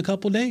activities in a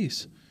couple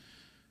days.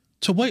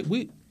 So wait,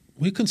 we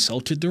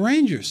consulted the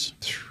Rangers.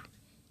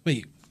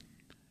 Wait,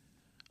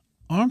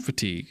 arm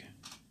fatigue.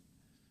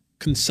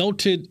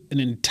 Consulted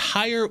an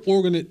entire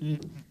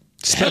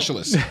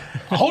specialist. A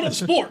whole other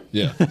sport.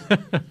 Yeah.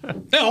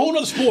 A whole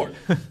other sport.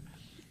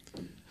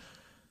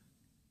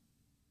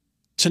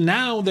 So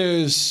now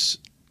there's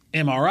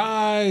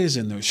MRIs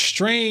and there's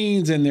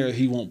strains and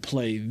he won't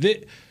play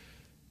this.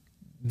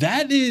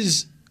 That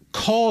is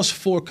cause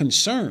for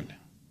concern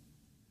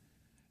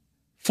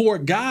for a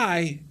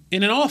guy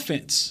in an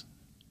offense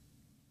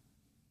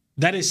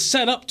that is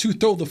set up to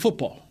throw the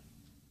football.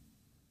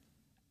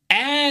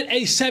 Add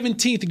a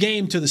 17th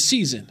game to the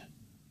season.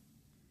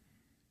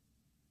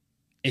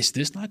 Is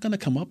this not going to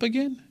come up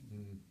again?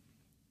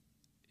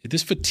 Is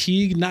this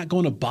fatigue not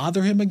going to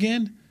bother him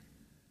again?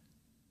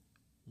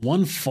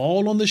 One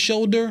fall on the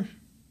shoulder?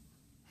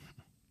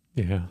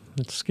 Yeah,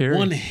 that's scary.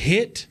 One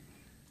hit?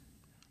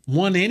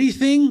 won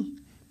anything,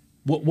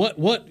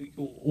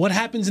 what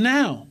happens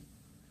now?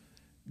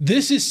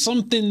 This is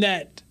something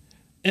that,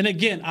 and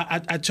again,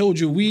 I told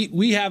you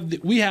we have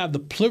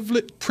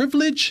the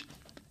privilege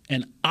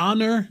and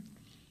honor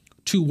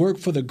to work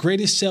for the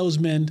greatest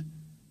salesman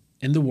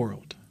in the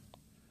world.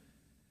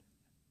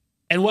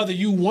 And whether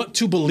you want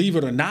to believe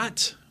it or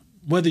not,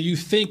 whether you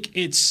think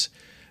it's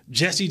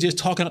Jesse just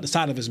talking out the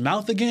side of his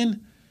mouth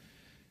again,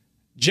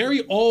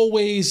 Jerry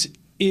always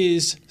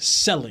is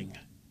selling.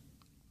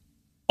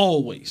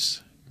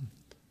 Always.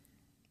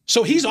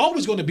 So he's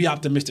always going to be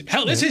optimistic.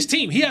 Hell, it's his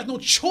team. He has no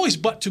choice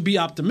but to be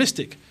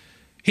optimistic.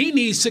 I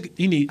need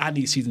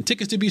season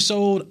tickets to be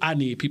sold. I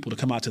need people to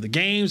come out to the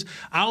games.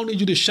 I don't need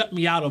you to shut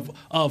me out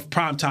of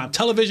primetime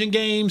television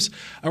games.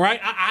 All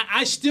right?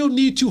 I still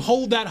need to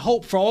hold that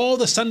hope for all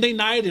the Sunday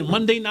night and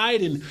Monday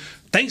night and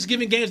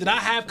Thanksgiving games that I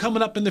have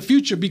coming up in the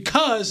future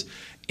because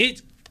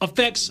it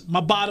affects my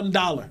bottom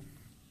dollar.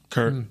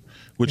 Kurt,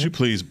 would you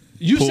please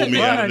You pull said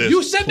me out of this?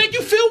 You said make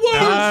you feel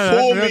worse.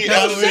 Pull me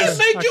out of this.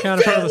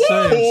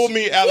 Pull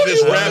me out of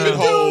this rabbit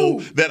hole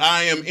that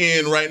I am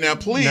in right now,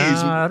 please.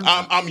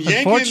 I'm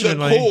yanking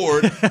the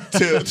cord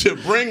to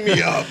bring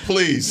me up,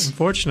 plegoing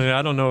Unfortunately,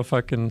 I don't know if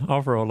I can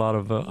offer a lot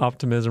of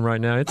optimism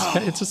right now.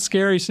 It's a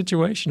scary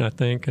situation, I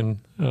think, and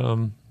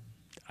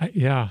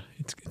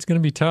it's going to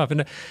be tough.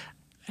 And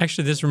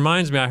actually, this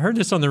reminds me, I heard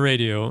this on the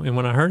radio, and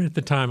when I heard it at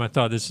the time, I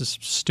thought this is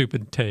a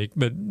stupid take.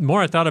 But the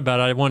more I thought about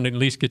it, I wanted to at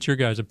least get your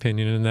guys'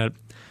 opinion in that,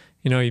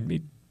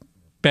 he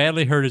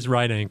badly hurt his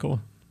right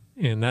ankle,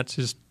 and that's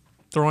his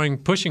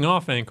pushing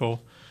off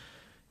ankle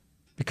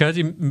because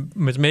he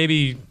was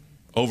maybe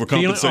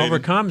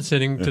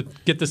overcompensating to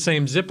get the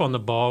same zip on the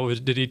ball.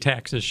 Did he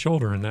tax his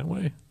shoulder in that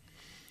way?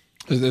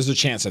 There's a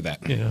chance of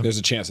that. There's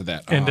a chance of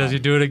that. And does he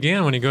do it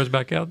again when he goes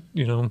back out,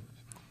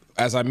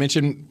 As I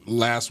mentioned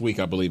last week,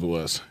 I believe it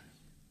was,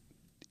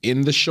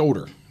 in the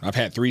shoulder, I've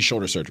had 3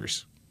 shoulder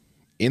surgeries.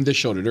 In the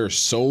shoulder, there are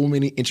so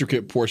many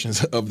intricate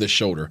portions of the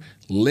shoulder.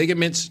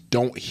 Ligaments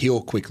don't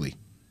heal quickly.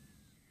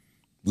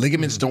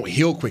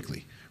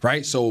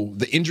 Right? So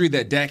the injury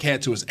that Dak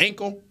had to his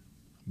ankle,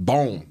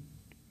 bone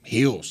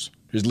heals.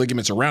 There's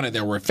ligaments around it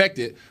that were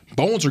affected.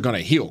 Bones are going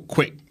to heal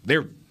quick.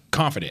 They're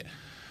confident.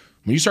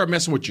 When you start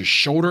messing with your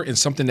shoulder and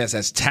something that's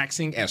as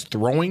taxing as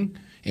throwing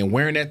and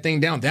wearing that thing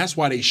down, that's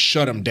why they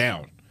shut him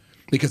down.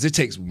 Because it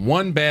takes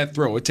one bad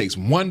throw. It takes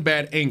one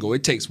bad angle.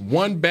 It takes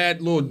one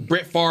bad little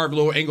Brett Favre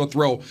little angle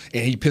throw,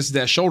 and he pisses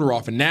that shoulder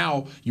off. And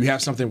now you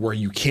have something where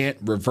you can't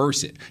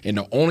reverse it. And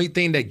the only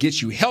thing that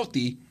gets you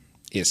healthy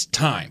is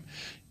time.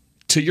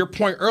 To your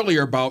point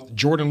earlier about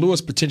Jordan Lewis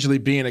potentially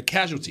being a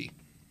casualty,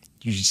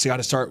 you just got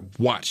to start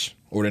watch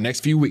over the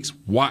next few weeks.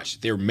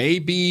 Watch. There may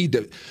be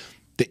the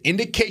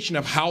indication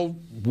of how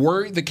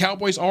worried the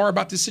Cowboys are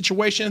about this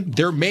situation.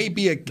 There may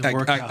be a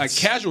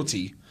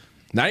casualty.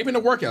 Not even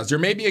the workouts. There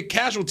may be a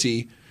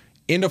casualty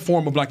in the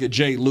form of like a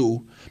Jay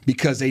Lou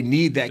because they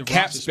need that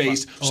cap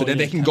space so that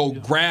they can go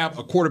grab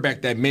a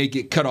quarterback that may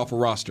get cut off a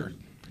roster.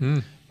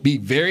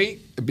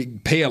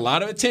 Pay a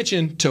lot of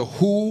attention to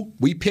who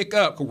we pick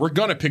up. We're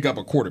going to pick up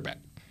a quarterback.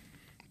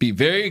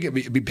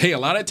 Pay a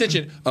lot of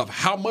attention of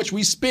how much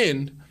we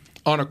spend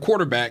on a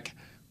quarterback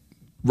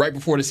right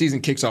before the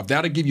season kicks off.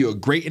 That'll give you a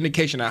great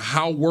indication of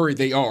how worried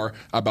they are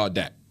about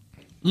that.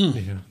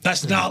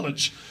 That's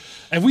knowledge.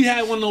 If we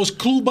had one of those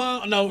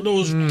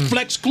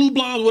flex clue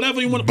bombs, whatever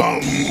you want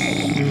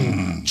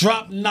to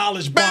drop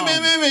knowledge bomb.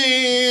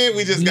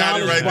 We just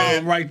got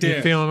it right there.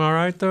 You feeling all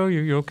right though?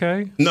 You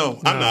okay? No,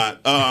 I'm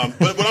not.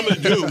 But what I'm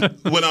going to do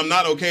when I'm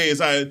not okay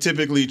is I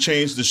typically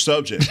change the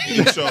subject.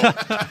 So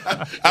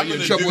I'm in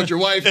trouble with your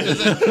wife.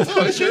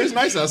 It sure is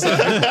nice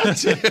outside.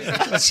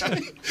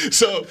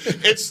 So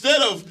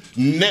instead of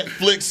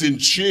Netflix and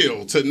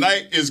chill,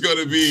 tonight is going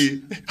to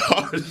be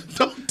hard.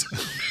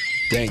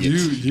 Dang it.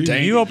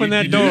 You open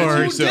that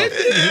door.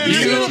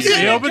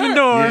 You open the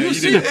door.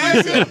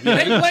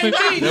 They blame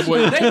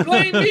me. They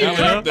blame me,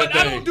 but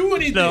I don't do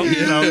anything.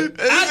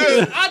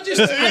 I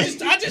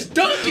just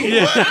dunk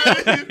it.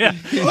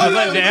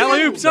 The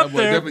alley-oop's up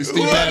there. What did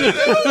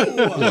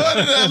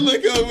I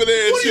look over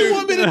there? What do you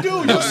want me to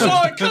do? You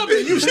saw it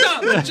coming. You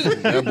stopped.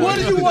 What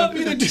do you want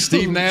me to do?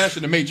 Steve Nash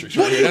and the Matrix.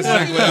 Right here. That's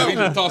exactly what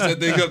I mean. Toss that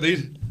thing up.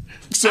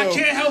 I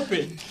can't help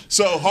it.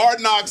 So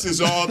Hard Knocks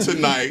is on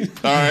tonight.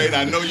 All right.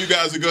 I know you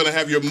guys are going to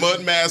have your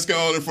mud mask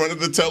on in front of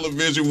the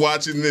television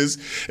watching this.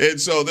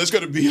 And so there's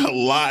going to be a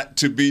lot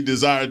to be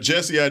desired.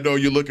 Jesse, I know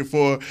you're looking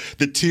for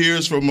the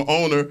tears from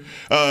owner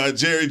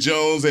Jerry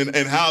Jones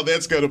and how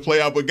that's going to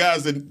play out. But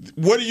guys,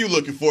 what are you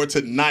looking for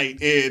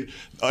tonight in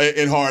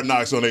Hard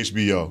Knocks on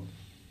HBO?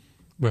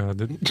 Well,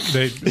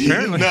 they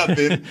apparently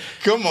nothing.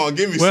 Come on,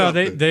 give me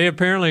something. Well, they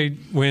apparently,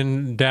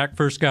 when Dak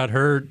first got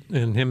hurt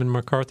and him and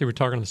McCarthy were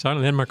talking on the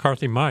sideline, then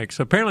McCarthy Mike.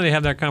 So apparently they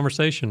have that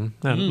conversation.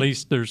 And at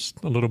least there's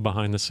a little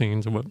behind the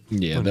scenes of what.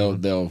 Yeah,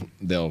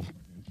 they'll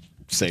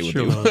say what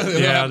Sure.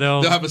 they Yeah,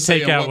 they'll have a say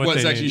take on out what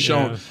what's they actually need,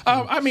 shown.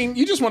 yeah. I mean,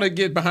 you just want to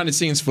get behind the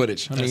scenes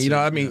footage. I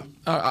mean,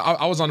 I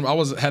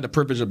had the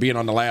privilege of being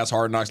on the last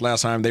Hard Knocks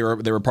last time they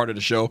were part of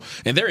the show,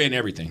 and they're in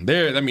everything.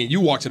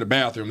 You walk to the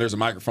bathroom, there's a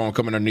microphone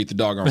coming underneath the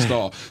doggone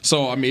stall.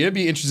 So I mean, it'd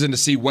be interesting to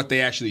see what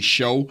they actually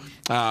show.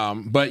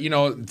 But were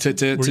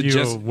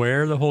you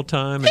aware the whole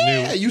time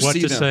and knew you what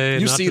see to them. say?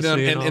 You not see to them,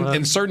 say and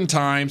and certain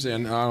times,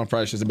 and I don't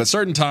probably should say, but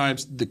certain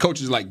times the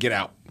coach is like, get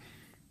out.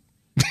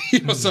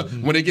 So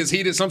when it gets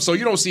heated, so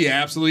you don't see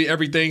absolutely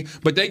everything,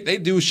 but they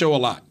do show a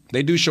lot.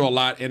 They do show a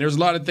lot, and there's a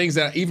lot of things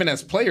that even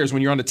as players,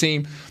 when you're on the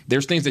team,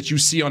 there's things that you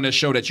see on this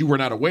show that you were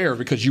not aware of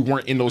because you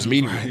weren't in those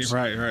meeting rooms.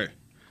 Right.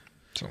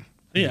 So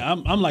yeah,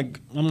 I'm like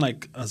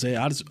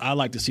Isaiah. I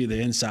like to see the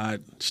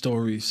inside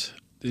stories.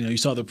 You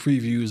saw the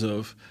previews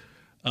of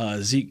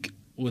Zeke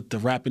with the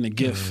wrapping the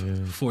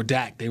gift for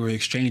Dak. They were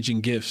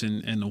exchanging gifts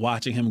and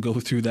watching him go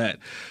through that.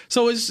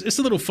 So it's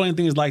a little funny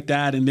things like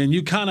that, and then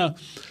you kind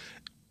of.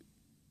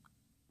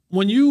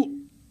 When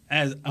you,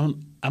 am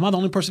I the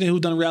only person who's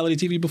done reality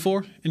TV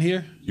before in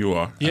here? You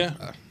are. Yeah.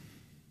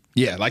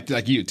 Yeah, like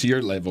you, to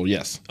your level,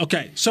 yes.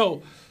 Okay,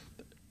 so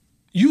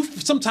you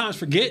sometimes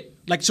forget,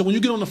 so when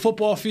you get on the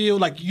football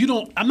field,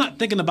 I'm not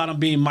thinking about them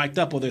being mic'd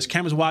up or there's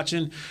cameras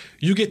watching.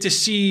 You get to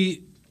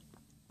see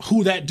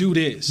who that dude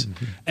is.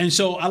 Mm-hmm. And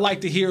so I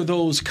like to hear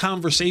those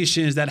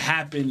conversations that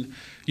happen,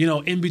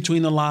 in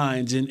between the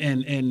lines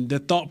and the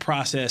thought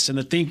process and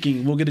the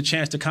thinking. We'll get a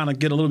chance to kind of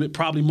get a little bit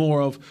probably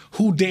more of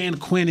who Dan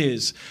Quinn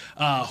is,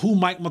 who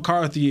Mike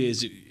McCarthy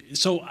is.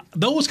 So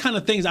those kind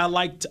of things I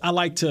like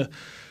to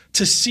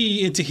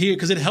see and to hear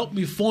because it helped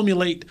me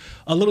formulate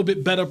a little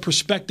bit better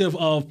perspective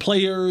of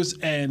players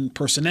and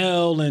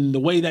personnel and the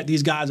way that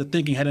these guys are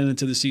thinking heading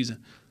into the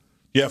season.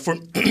 Yeah, for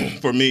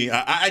me,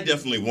 I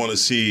definitely want to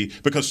see,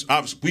 because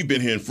obviously we've been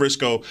here in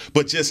Frisco,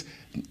 but just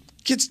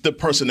gets the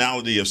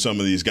personality of some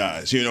of these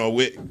guys.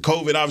 With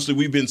COVID, obviously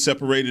we've been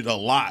separated a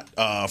lot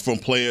from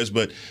players,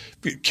 but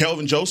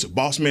Kelvin Joseph,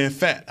 boss man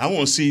fat. I want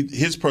to see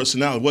his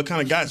personality. What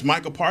kind of guy is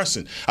Michael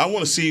Parsons? I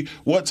want to see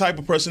what type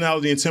of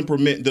personality and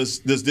temperament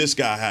does this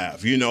guy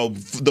have?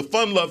 The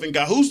fun-loving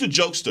guy. Who's the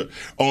jokester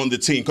on the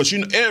team? Because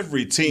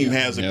every team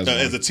has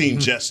a team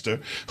jester.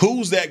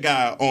 Who's that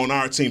guy on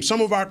our team? Some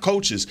of our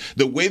coaches,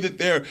 the way that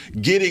they're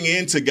getting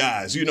into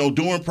guys,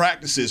 during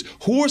practices.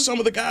 Who are some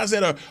of the guys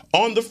that are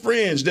on the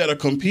fringe that are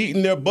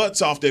competing their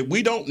butts off that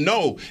we don't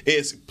know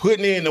is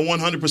putting in the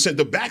 100%?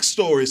 The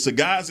backstories to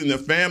guys and their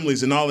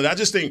families and all of that. I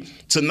just think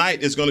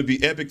tonight is going to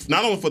be epic,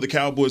 not only for the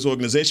Cowboys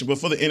organization, but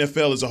for the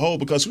NFL as a whole,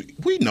 because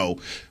we know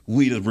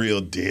we the real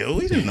deal.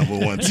 We the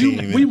number one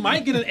team. We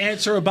might get an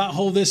answer about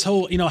how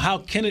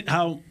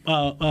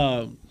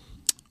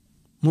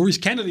Maurice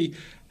Kennedy,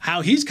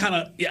 how he's kind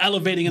of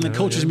elevating in the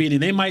coaches meeting.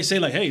 They might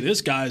say hey,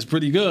 this guy is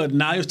pretty good.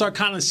 Now you start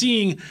kind of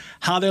seeing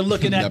how they're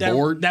looking at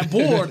that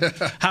board,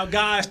 how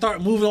guys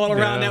start moving all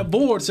around that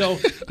board. So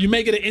you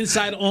may get an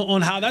insight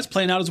on how that's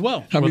playing out as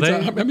well. How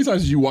many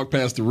times did you walk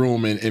past the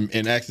room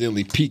and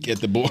accidentally peek at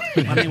the board?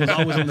 My name was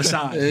always on the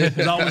side. It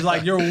was always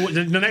like,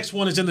 the next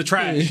one is in the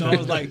trash. So I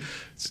was like,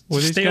 will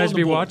these guys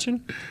be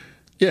watching?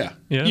 Yeah.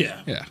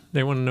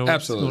 They want to know.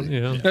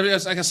 Absolutely.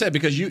 What's like I said,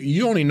 because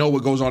you only know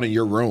what goes on in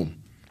your room.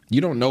 You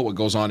don't know what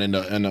goes on in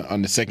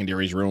the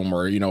secondaries room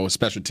or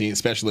special team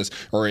specialists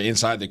or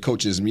inside the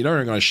coaches. You're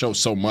not going to show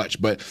so much,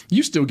 but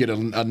you still get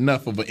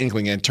enough of an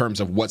inkling in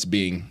terms of what's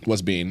being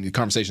the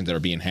conversations that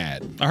are being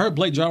had. I heard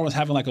Blake Jarwin was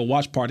having a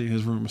watch party in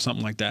his room or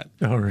something like that.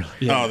 Oh really?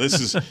 Yeah. Oh, this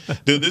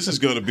is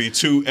going to be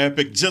too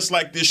epic. Just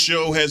like this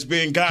show has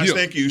been, guys.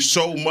 Thank you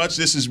so much.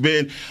 This has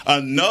been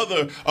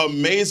another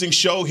amazing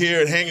show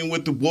here at Hanging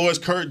with the Boys.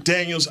 Kurt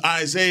Daniels,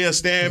 Isaiah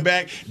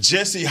Stanback,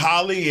 Jesse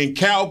Holly, and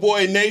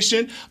Cowboy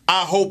Nation.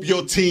 I hope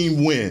your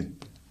team win.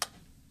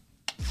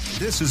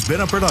 This has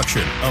been a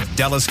production of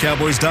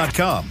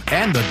DallasCowboys.com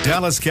and the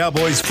Dallas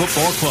Cowboys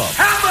Football Club.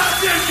 How about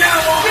this,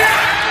 Cowboys?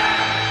 Yeah!